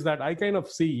 Third is that I kind of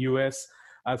see US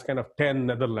as kind of 10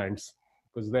 Netherlands,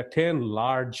 because there are 10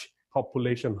 large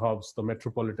population hubs, the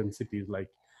metropolitan cities like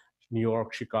New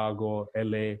York, Chicago,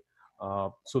 LA,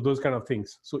 so those kind of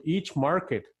things. So each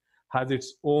market has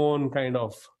its own kind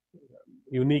of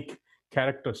unique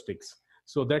characteristics.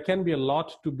 So there can be a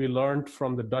lot to be learned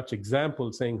from the Dutch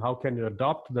example, saying how can you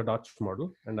adopt the Dutch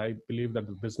model? And I believe that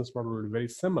the business model will be very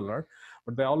similar,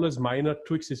 but there are always minor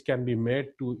tweaks which can be made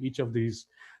to each of these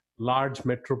large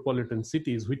metropolitan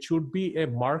cities, which would be a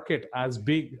market as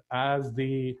big as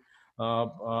the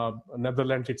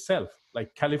Netherlands itself.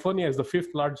 Like California is the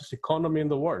 5th largest economy in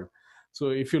the world. So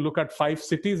if you look at 5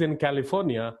 cities in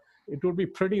California, it would be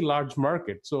pretty large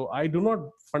market. So I do not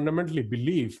fundamentally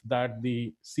believe that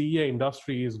the CEA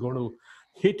industry is going to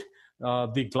hit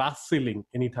the glass ceiling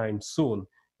anytime soon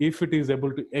if it is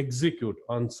able to execute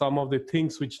on some of the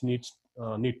things which need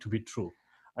to be true.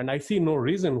 And I see no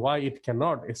reason why it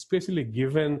cannot, especially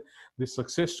given the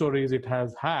success stories it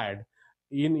has had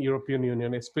in European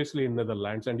Union, especially in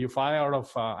Netherlands. And you fly out of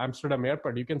Amsterdam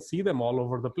airport, you can see them all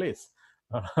over the place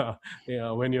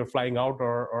when you're flying out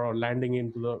or landing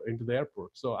into the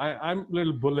airport. So I'm a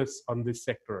little bullish on this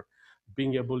sector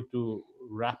being able to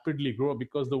rapidly grow,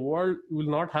 because the world will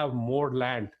not have more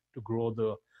land to grow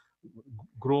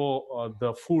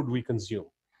the food we consume.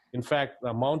 In fact, the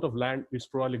amount of land is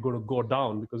probably going to go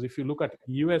down, because if you look at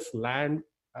US land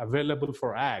available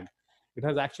for ag, it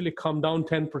has actually come down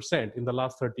 10% in the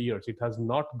last 30 years. It has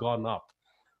not gone up.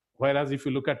 Whereas if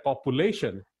you look at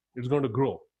population, it's going to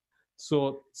grow.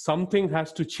 So something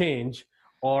has to change,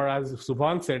 or as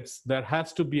Subhan said, there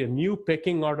has to be a new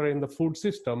pecking order in the food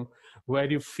system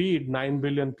where you feed 9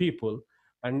 billion people,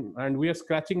 and we are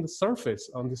scratching the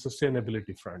surface on the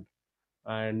sustainability front.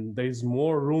 And there is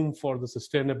more room for the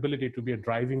sustainability to be a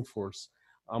driving force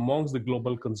amongst the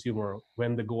global consumer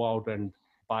when they go out and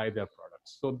buy their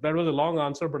products. So that was a long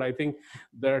answer, but I think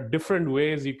there are different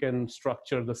ways you can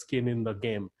structure the skin in the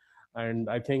game. And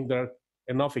I think there are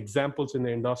enough examples in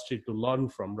the industry to learn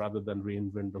from rather than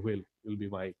reinvent the wheel, will be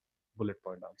my bullet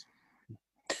point answer.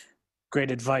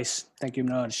 Great advice. Thank you,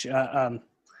 Manoj.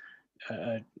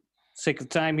 Sake of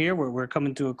time here, we're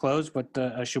coming to a close, but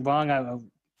Shubhang, I'll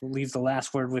leave the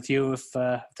last word with you if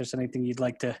there's anything you'd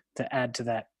like to add to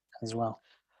that as well.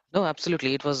 No,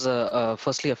 absolutely. It was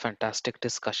firstly a fantastic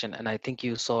discussion, and I think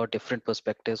you saw different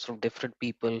perspectives from different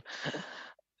people,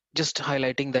 just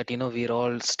highlighting that we're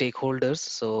all stakeholders.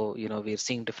 So we're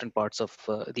seeing different parts of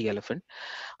the elephant.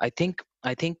 I think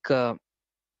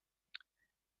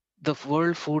the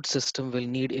world food system will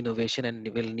need innovation and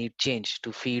will need change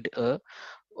to feed a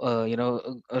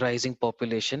rising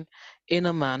population in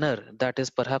a manner that is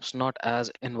perhaps not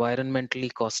as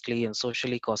environmentally costly and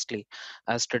socially costly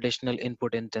as traditional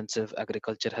input intensive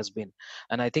agriculture has been.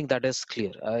 And I think that is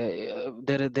clear.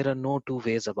 There are no two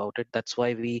ways about it. That's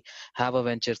why we have a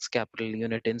ventures capital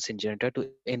unit in Syngenta to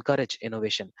encourage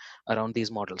innovation around these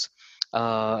models.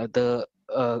 The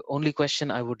only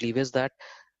question I would leave is that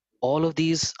all of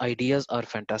these ideas are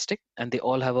fantastic and they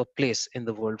all have a place in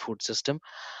the world food system.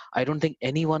 I don't think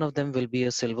any one of them will be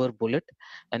a silver bullet,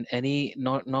 and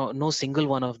no single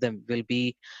one of them will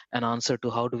be an answer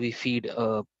to how do we feed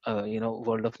a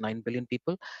world of 9 billion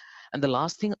people. And the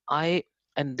last thing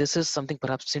and this is something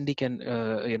perhaps Cindy can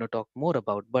talk more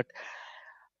about, but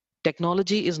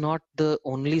technology is not the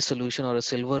only solution or a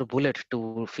silver bullet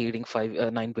to feeding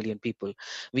 9 billion people.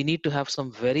 We need to have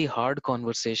some very hard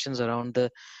conversations around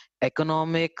the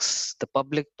economics, the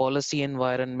public policy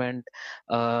environment,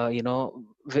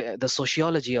 the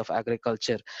sociology of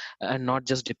agriculture, and not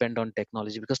just depend on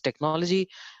technology, because technology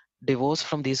divorced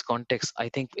from these contexts, I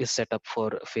think, is set up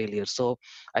for failure. So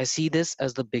I see this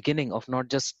as the beginning of not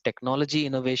just technology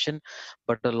innovation,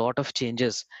 but a lot of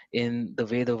changes in the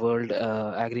way the world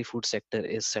agri-food sector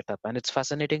is set up. And it's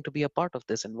fascinating to be a part of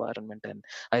this environment. And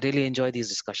I really enjoy these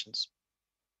discussions.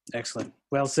 Excellent.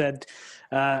 Well said.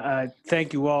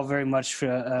 Thank you all very much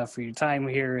for your time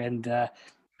here, and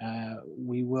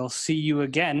we will see you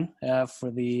again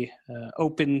for the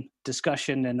open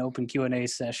discussion and open Q&A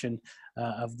session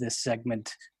of this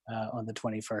segment on the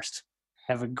 21st.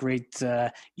 Have a great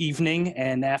evening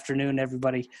and afternoon,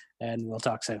 everybody, and we'll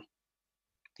talk soon.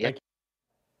 Yeah.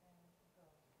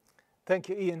 Thank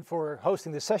you, Ian, for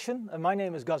hosting this session. My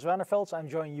name is Gus Vanderveld. I'm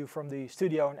joining you from the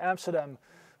studio in Amsterdam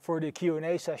for the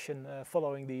Q&A session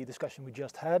following the discussion we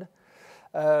just had.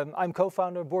 I'm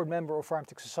co-founder, board member of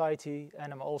FarmTech Society,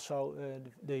 and I'm also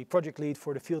the project lead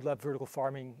for the Field Lab Vertical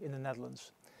Farming in the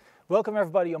Netherlands. Welcome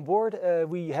everybody on board.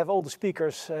 We have all the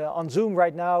speakers on Zoom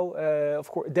right now. Of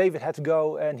course, David had to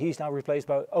go and he's now replaced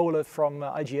by Ole from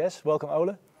IGS. Welcome,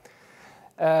 Ole.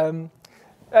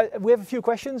 We have a few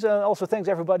questions. Also, thanks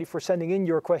everybody for sending in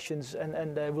your questions,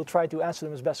 and we'll try to answer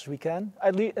them as best as we can.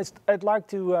 I'd like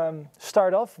to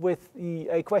start off with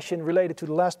a question related to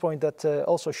the last point that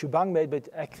also Shubhang made, but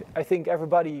I think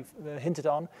everybody hinted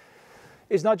on.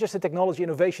 It's not just the technology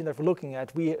innovation that we're looking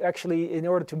at. We actually, in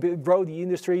order to grow the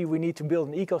industry, we need to build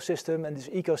an ecosystem, and this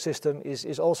ecosystem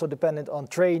is also dependent on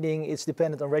training, it's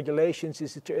dependent on regulations,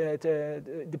 it's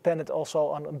dependent also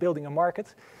on building a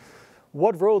market.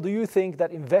 What role do you think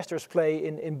that investors play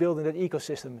in building that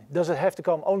ecosystem? Does it have to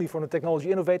come only from the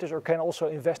technology innovators, or can also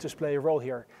investors play a role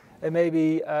here? And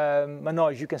maybe,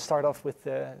 Manoj, you can start off with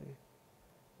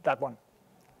that one.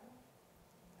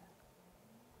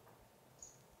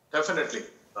 Definitely.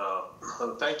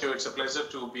 Thank you. It's a pleasure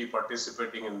to be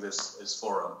participating in this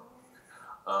forum.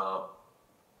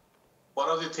 One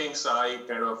of the things I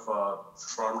kind of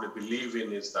firmly believe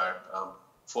in is that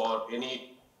for any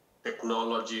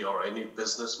technology or any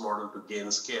business model to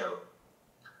gain scale,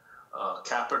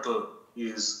 capital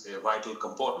is a vital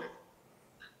component,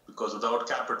 because without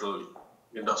capital,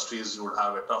 industries would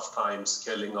have a tough time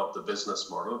scaling up the business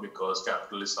model, because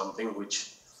capital is something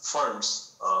which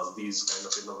funds these kind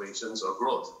of innovations or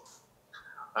growth.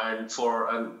 And for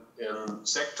a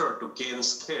sector to gain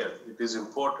scale, it is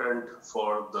important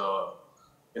for the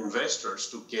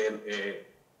investors to gain a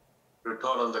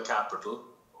return on the capital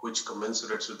which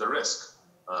commensurates with the risk.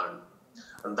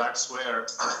 And that's where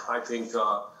I think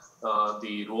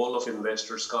the role of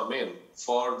investors come in.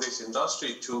 For this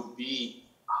industry to be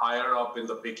higher up in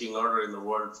the pecking order in the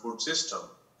world food system,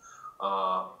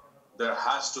 there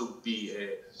has to be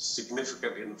a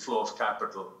significant inflow of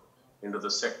capital into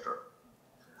the sector.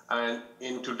 And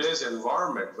in today's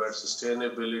environment, where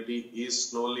sustainability is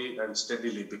slowly and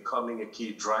steadily becoming a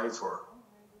key driver,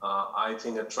 I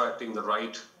think attracting the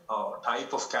right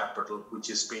type of capital, which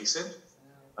is patient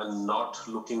and not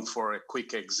looking for a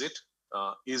quick exit,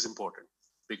 is important,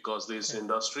 because this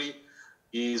industry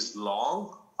is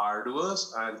long.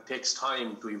 arduous and takes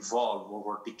time to evolve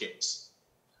over decades.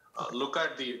 Look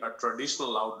at the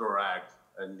traditional outdoor ag,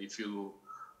 and if you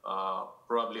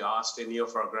probably asked any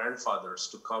of our grandfathers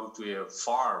to come to a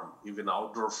farm, even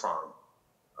outdoor farm,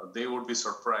 they would be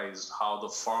surprised how the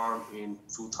farm in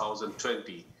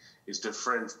 2020 is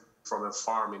different from a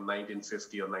farm in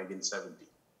 1950 or 1970.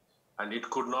 And it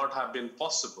could not have been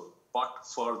possible but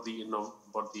for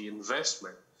the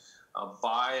investment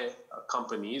by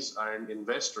companies and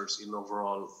investors in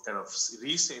overall kind of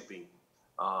reshaping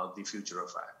the future of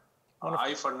ag.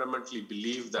 I fundamentally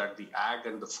believe that the ag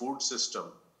and the food system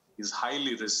is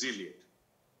highly resilient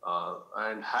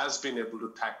and has been able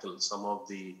to tackle some of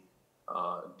the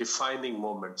defining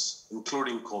moments,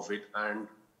 including COVID, and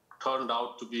turned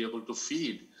out to be able to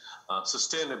feed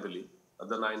sustainably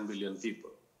the 9 billion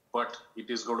people. But it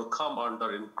is going to come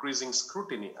under increasing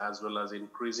scrutiny as well as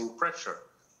increasing pressure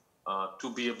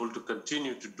to be able to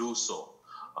continue to do so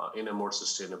in a more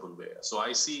sustainable way. So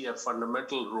I see a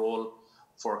fundamental role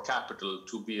for capital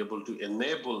to be able to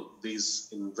enable these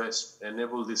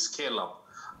enable this scale up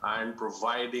and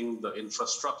providing the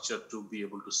infrastructure to be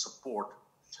able to support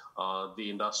the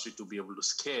industry to be able to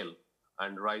scale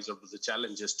and rise up to the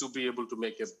challenges to be able to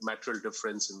make a material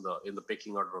difference in the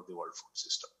pecking order of the world food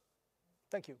system.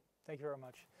 Thank you. Thank you very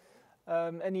much.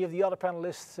 Any of the other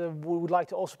panelists would like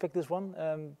to also pick this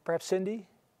one? Perhaps Cindy?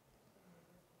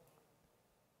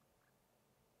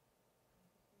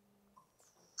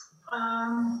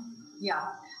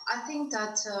 Yeah, I think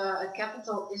that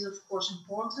capital is of course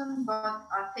important, but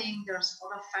I think there's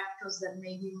other factors that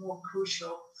may be more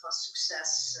crucial for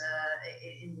success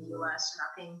in the US, and I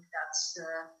think that's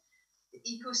the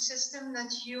ecosystem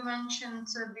that you mentioned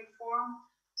before.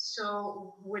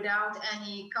 So without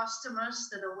any customers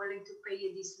that are willing to pay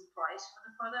a decent price for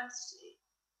the products,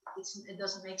 it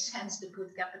doesn't make sense to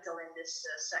put capital in this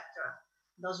sector.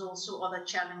 There's also other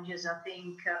challenges. I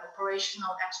think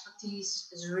operational expertise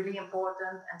is really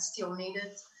important and still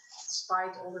needed,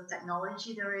 despite all the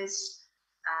technology there is.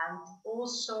 And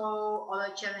also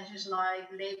other challenges like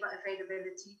labor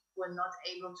availability. We're not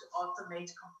able to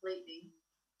automate completely,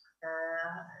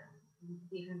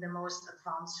 even the most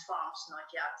advanced farms, not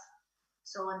yet.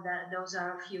 So those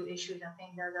are a few issues I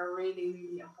think that are really,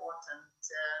 really important.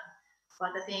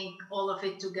 But I think all of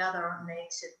it together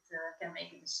can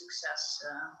make it a success.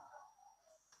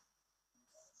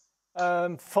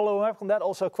 Following up on that,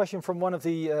 also a question from one of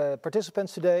the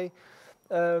participants today.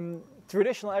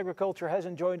 Traditional agriculture has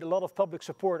enjoyed a lot of public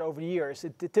support over the years.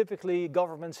 Typically,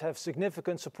 governments have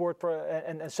significant support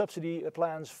and subsidy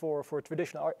plans for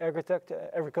traditional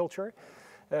agriculture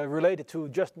related to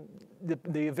just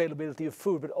the availability of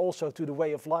food, but also to the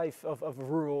way of life of a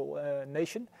rural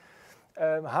nation.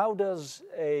 How does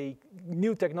a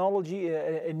new technology,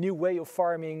 a new way of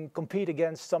farming compete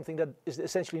against something that is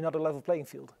essentially not a level playing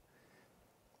field?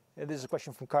 This is a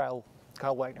question from Kyle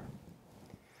Wagner.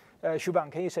 Shubham,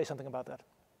 can you say something about that?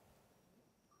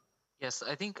 Yes,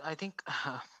 I think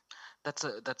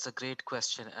that's a great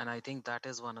question, and I think that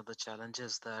is one of the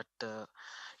challenges that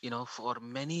for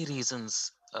many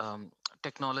reasons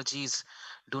technologies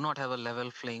do not have a level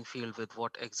playing field with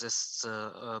what exists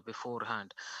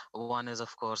beforehand. One is,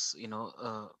 of course,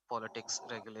 politics,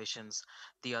 regulations.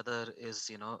 The other is,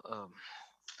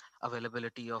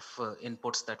 availability of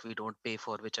inputs that we don't pay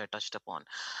for, which I touched upon.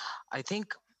 I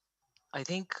think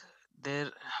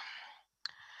there.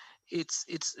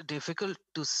 It's difficult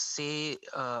to say,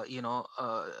 how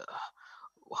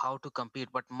to compete.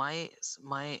 But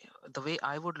the way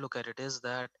I would look at it is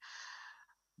that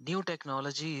new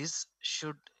technologies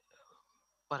should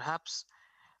perhaps,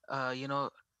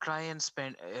 try and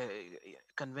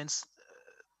convince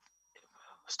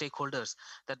stakeholders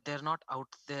that they're not out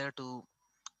there to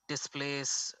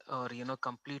displace or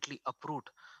completely uproot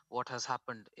what has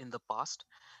happened in the past.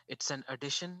 It's an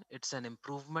addition, it's an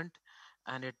improvement,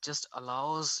 and it just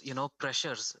allows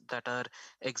pressures that are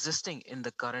existing in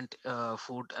the current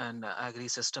food and agri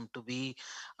system to be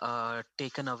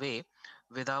taken away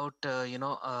without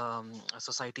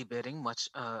society bearing much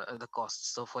the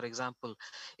costs. So for example,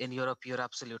 in Europe, you're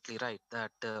absolutely right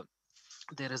that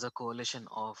there is a coalition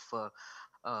of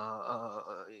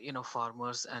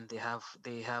farmers, and they have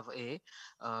a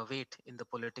weight in the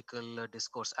political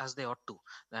discourse, as they ought to,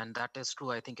 and that is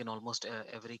true, I think, in almost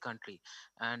every country.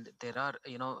 And there are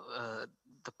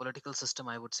the political system,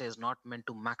 I would say, is not meant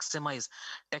to maximize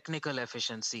technical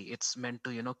efficiency. It's meant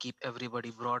to keep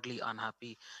everybody broadly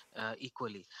unhappy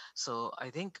equally. So I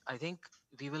think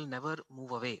we will never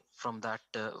move away from that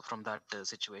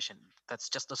situation. That's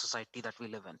just the society that we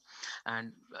live in,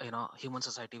 and human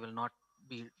society will not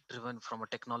be driven from a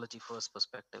technology first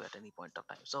perspective at any point of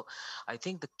time. So I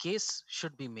think the case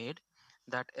should be made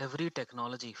that every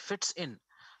technology fits in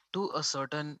to a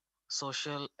certain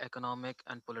social, economic,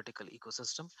 and political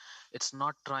ecosystem. It's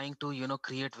not trying to,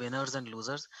 create winners and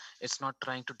losers. It's not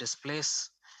trying to displace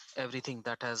everything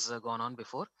that has gone on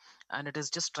before, and it is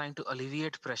just trying to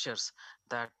alleviate pressures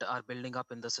that are building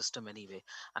up in the system anyway.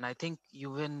 And I think you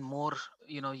win more,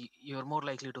 you're more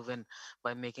likely to win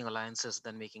by making alliances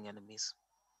than making enemies.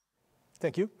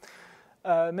 Thank you.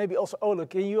 Maybe also, Ole,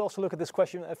 can you also look at this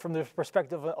question from the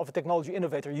perspective of a technology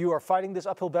innovator? You are fighting this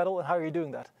uphill battle, and how are you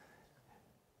doing that?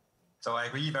 So I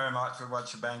agree very much with what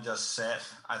Shubham just said.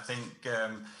 I think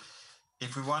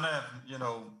if we want to,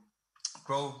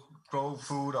 grow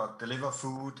food or deliver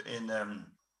food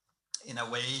in a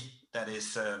way that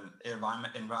is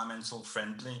environmental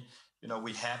friendly,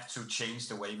 we have to change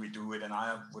the way we do it. And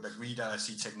I would agree that I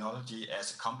see technology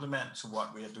as a complement to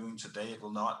what we are doing today. It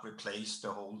will not replace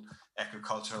the whole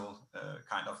agricultural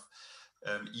kind of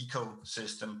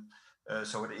ecosystem.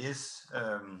 So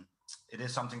it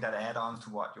is something that adds on to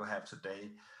what you have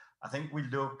today. I think we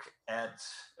look at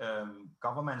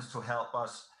governments to help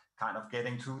us kind of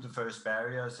getting through the first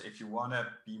barriers. If you want to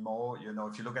be more,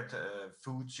 if you look at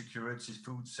food security,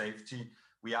 food safety,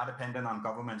 we are dependent on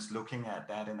governments looking at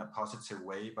that in a positive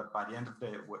way. But by the end of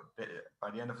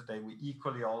the day, we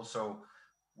equally also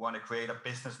want to create a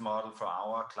business model for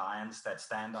our clients that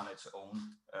stand on its own.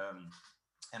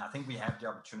 And I think we have the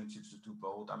opportunity to do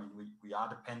both. I mean, we are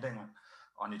depending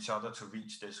on each other to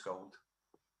reach this goal.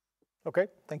 Okay,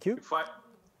 thank you.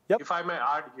 If I may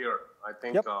add here, I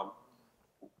think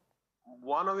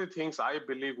one of the things I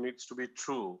believe needs to be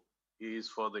true is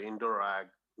for the indoor ag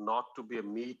not to be a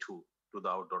me too to the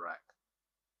outdoor ag.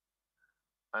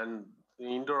 And the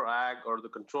indoor ag or the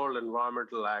controlled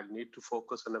environmental ag need to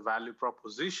focus on a value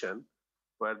proposition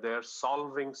where they're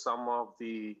solving some of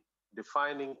the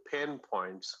defining pain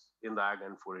points in the ag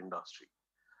and food industry.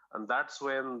 And that's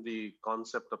when the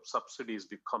concept of subsidies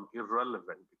become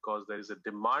irrelevant, because there is a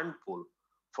demand pool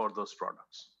for those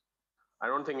products. I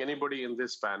don't think anybody in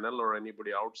this panel or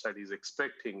anybody outside is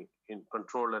expecting in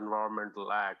controlled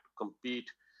environmental ag to compete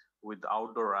with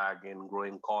outdoor ag in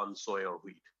growing corn, soy, or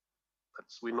wheat.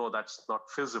 We know that's not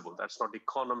feasible. That's not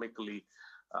economically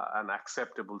an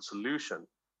acceptable solution.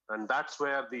 And that's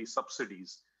where the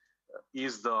subsidies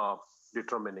is the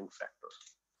determining factor.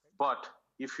 But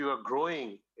if you are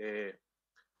growing a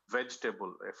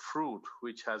vegetable, a fruit,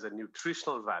 which has a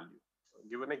nutritional value, I'll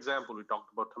give an example, we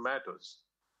talked about tomatoes.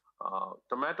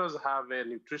 Tomatoes have a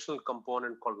nutritional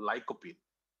component called lycopene,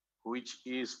 which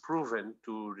is proven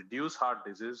to reduce heart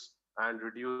disease and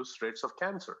reduce rates of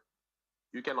cancer.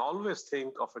 You can always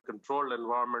think of a controlled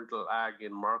environmental ag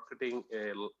in marketing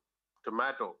a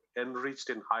tomato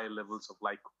enriched in high levels of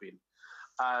lycopene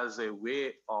as a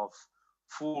way of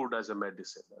food as a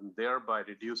medicine, and thereby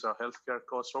reduce our healthcare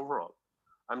costs overall.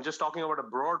 I'm just talking about a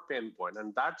broad pain point,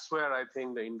 and that's where I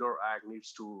think the indoor ag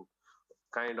needs to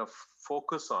kind of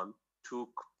focus on to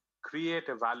create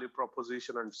a value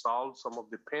proposition and solve some of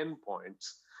the pain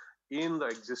points in the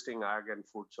existing ag and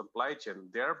food supply chain,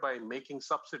 thereby making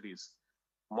subsidies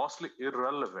mostly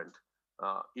irrelevant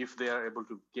if they are able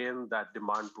to gain that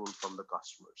demand pool from the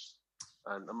customers.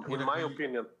 And in my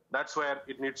opinion, that's where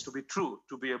it needs to be true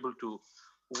to be able to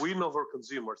win over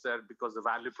consumers there, because the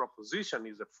value proposition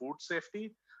is a food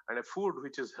safety and a food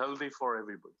which is healthy for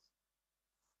everybody.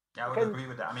 Yeah, I would agree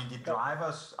with that. I mean, the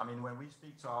drivers, when we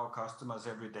speak to our customers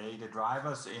every day, the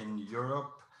drivers in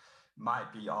Europe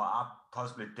might be or are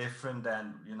possibly different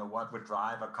than what would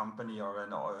drive a company or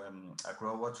a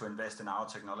grower to invest in our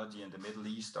technology in the Middle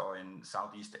East or in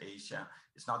Southeast Asia.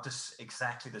 It's not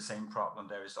exactly the same problem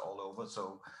there is all over.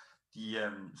 So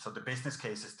the business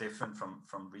case is different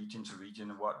from region to region,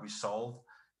 and what we solve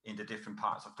in the different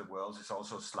parts of the world is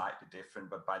also slightly different.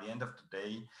 But by the end of the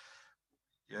day,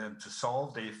 to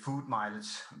solve the food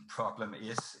mileage problem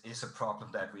is a problem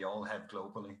that we all have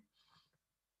globally.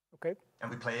 Okay. And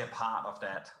we play a part of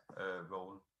that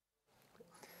role.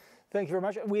 Thank you very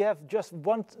much. We have just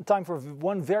time for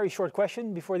one very short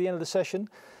question before the end of the session.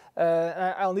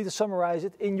 I'll need to summarize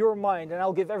it in your mind, and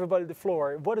I'll give everybody the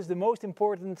floor. What is the most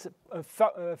important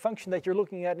function that you're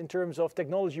looking at in terms of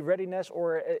technology readiness,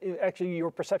 or actually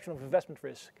your perception of investment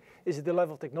risk? Is it the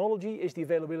level of technology, is the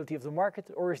availability of the market,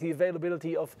 or is the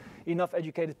availability of enough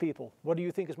educated people? What do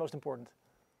you think is most important?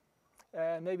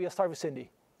 Maybe I'll start with Cindy.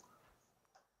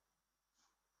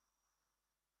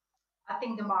 I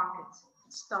think the market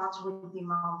starts with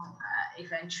demand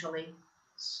eventually.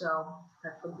 So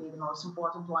that would be the most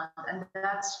important one. And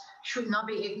that should not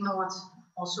be ignored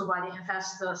also by the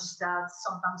investors that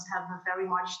sometimes have a very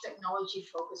much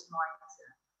technology-focused mind.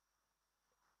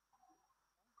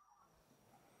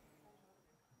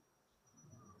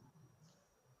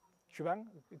 Shubhang,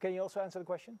 can you also answer the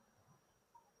question?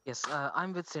 Yes,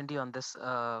 I'm with Cindy on this.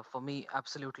 For me,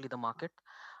 absolutely the market.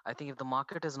 I think if the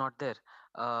market is not there,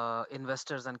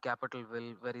 investors and capital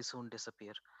will very soon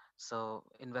disappear. So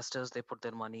investors, they put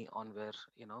their money on where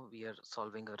we are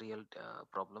solving a real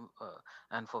problem,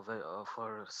 and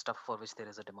for stuff for which there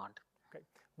is a demand. Okay,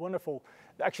 wonderful.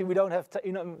 Actually, we don't have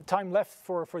time left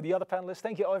for the other panelists.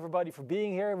 Thank you everybody for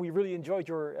being here. We really enjoyed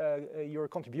your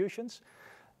contributions.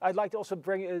 I'd like to also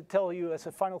tell you as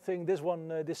a final thing, this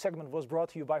segment was brought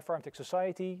to you by FarmTech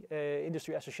Society,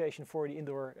 industry association for the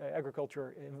indoor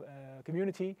agriculture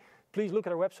community. Please look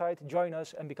at our website, join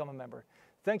us and become a member.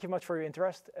 Thank you much for your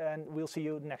interest, and we'll see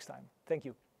you next time. Thank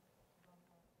you.